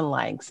likes and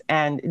unlikes,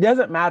 and it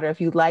doesn't matter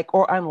if you like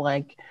or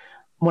unlike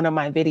one of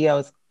my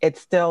videos. It's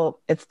still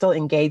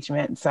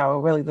engagement, so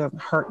it really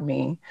doesn't hurt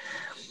me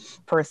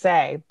per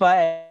se.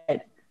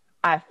 But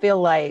I feel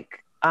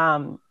like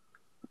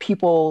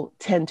people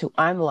tend to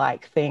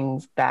unlike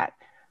things that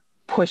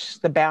push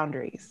the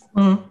boundaries.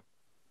 Mm.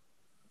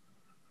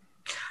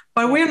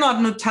 But we're not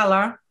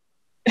Nutella,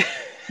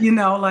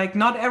 like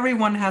not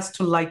everyone has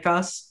to like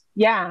us.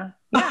 Yeah.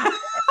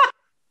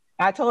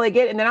 I totally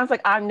get it. And then I was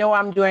like, I know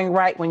I'm doing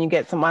right when you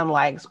get some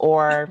unlikes,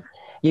 or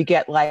you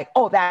get like,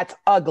 oh, that's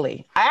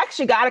ugly. I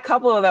actually got a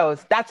couple of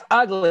those. That's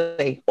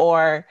ugly.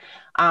 Or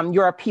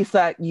you're a piece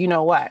of,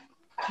 what?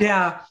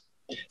 Yeah.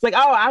 It's like,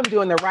 oh, I'm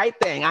doing the right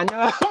thing. I know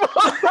I'm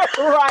on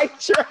the right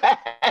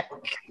track.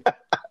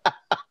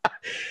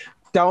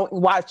 Don't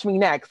watch me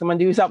next. I'm going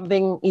to do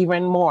something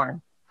even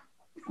more,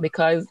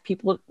 because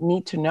people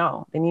need to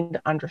know. They need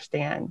to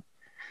understand,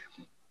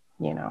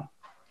 Yeah.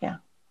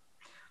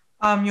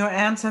 Your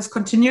aunt says,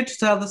 continue to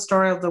tell the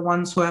story of the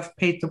ones who have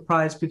paid the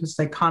price because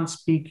they can't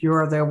speak.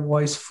 You're their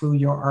voice through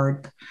your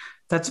art.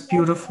 That's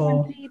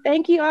beautiful.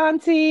 Thank you,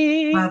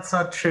 Auntie. That's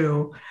so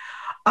true.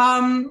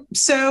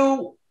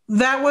 So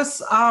that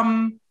was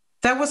a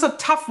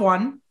tough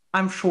one,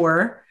 I'm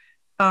sure.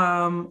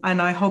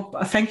 And I hope,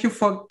 thank you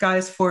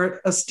guys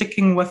for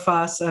sticking with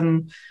us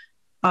and,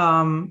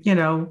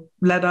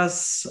 let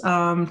us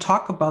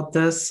talk about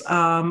this.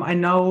 I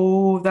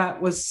know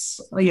that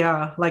was, we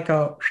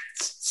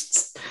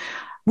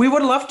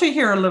would love to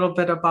hear a little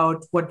bit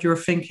about what you're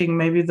thinking.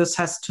 Maybe this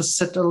has to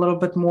sit a little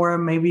bit more.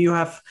 Maybe you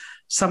have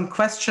some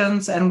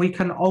questions, and we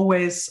can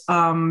always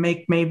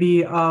make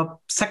maybe a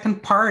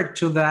second part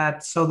to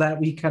that, so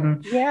that we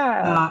can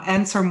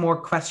answer more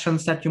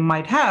questions that you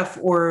might have,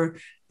 or,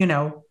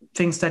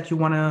 things that you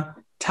want to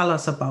tell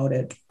us about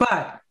it.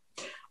 But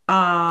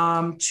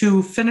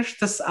to finish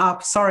this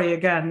up, sorry,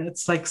 again,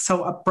 it's like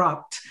so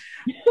abrupt,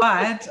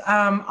 but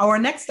our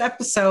next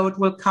episode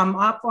will come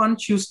up on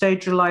Tuesday,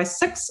 July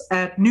 6th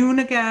at noon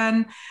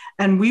again,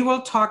 and we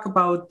will talk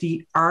about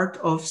the art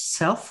of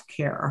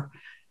self-care.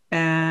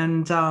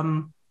 And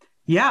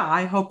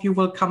I hope you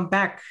will come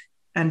back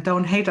and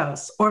don't hate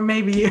us, or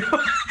maybe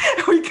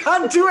we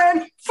can't do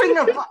anything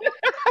about it.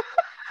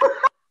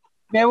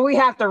 Maybe we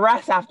have to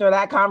rest after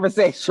that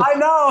conversation. I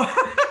know.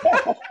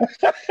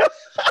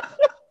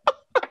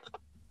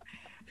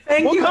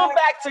 We'll come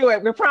back to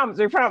it. We promise.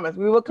 We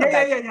will come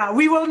back. Yeah.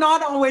 We will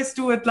not always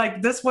do it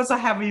like this. Was a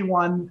heavy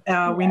one,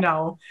 we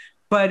know,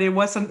 but it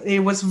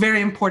was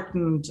very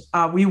important.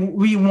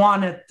 We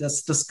wanted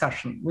this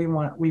discussion. We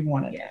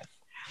wanted it.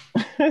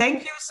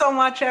 Thank you so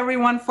much,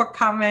 everyone, for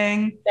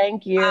coming.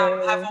 Thank you.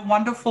 Have a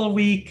wonderful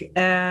week,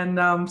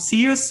 and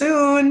see you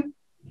soon.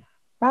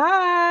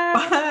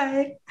 Bye.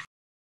 Bye.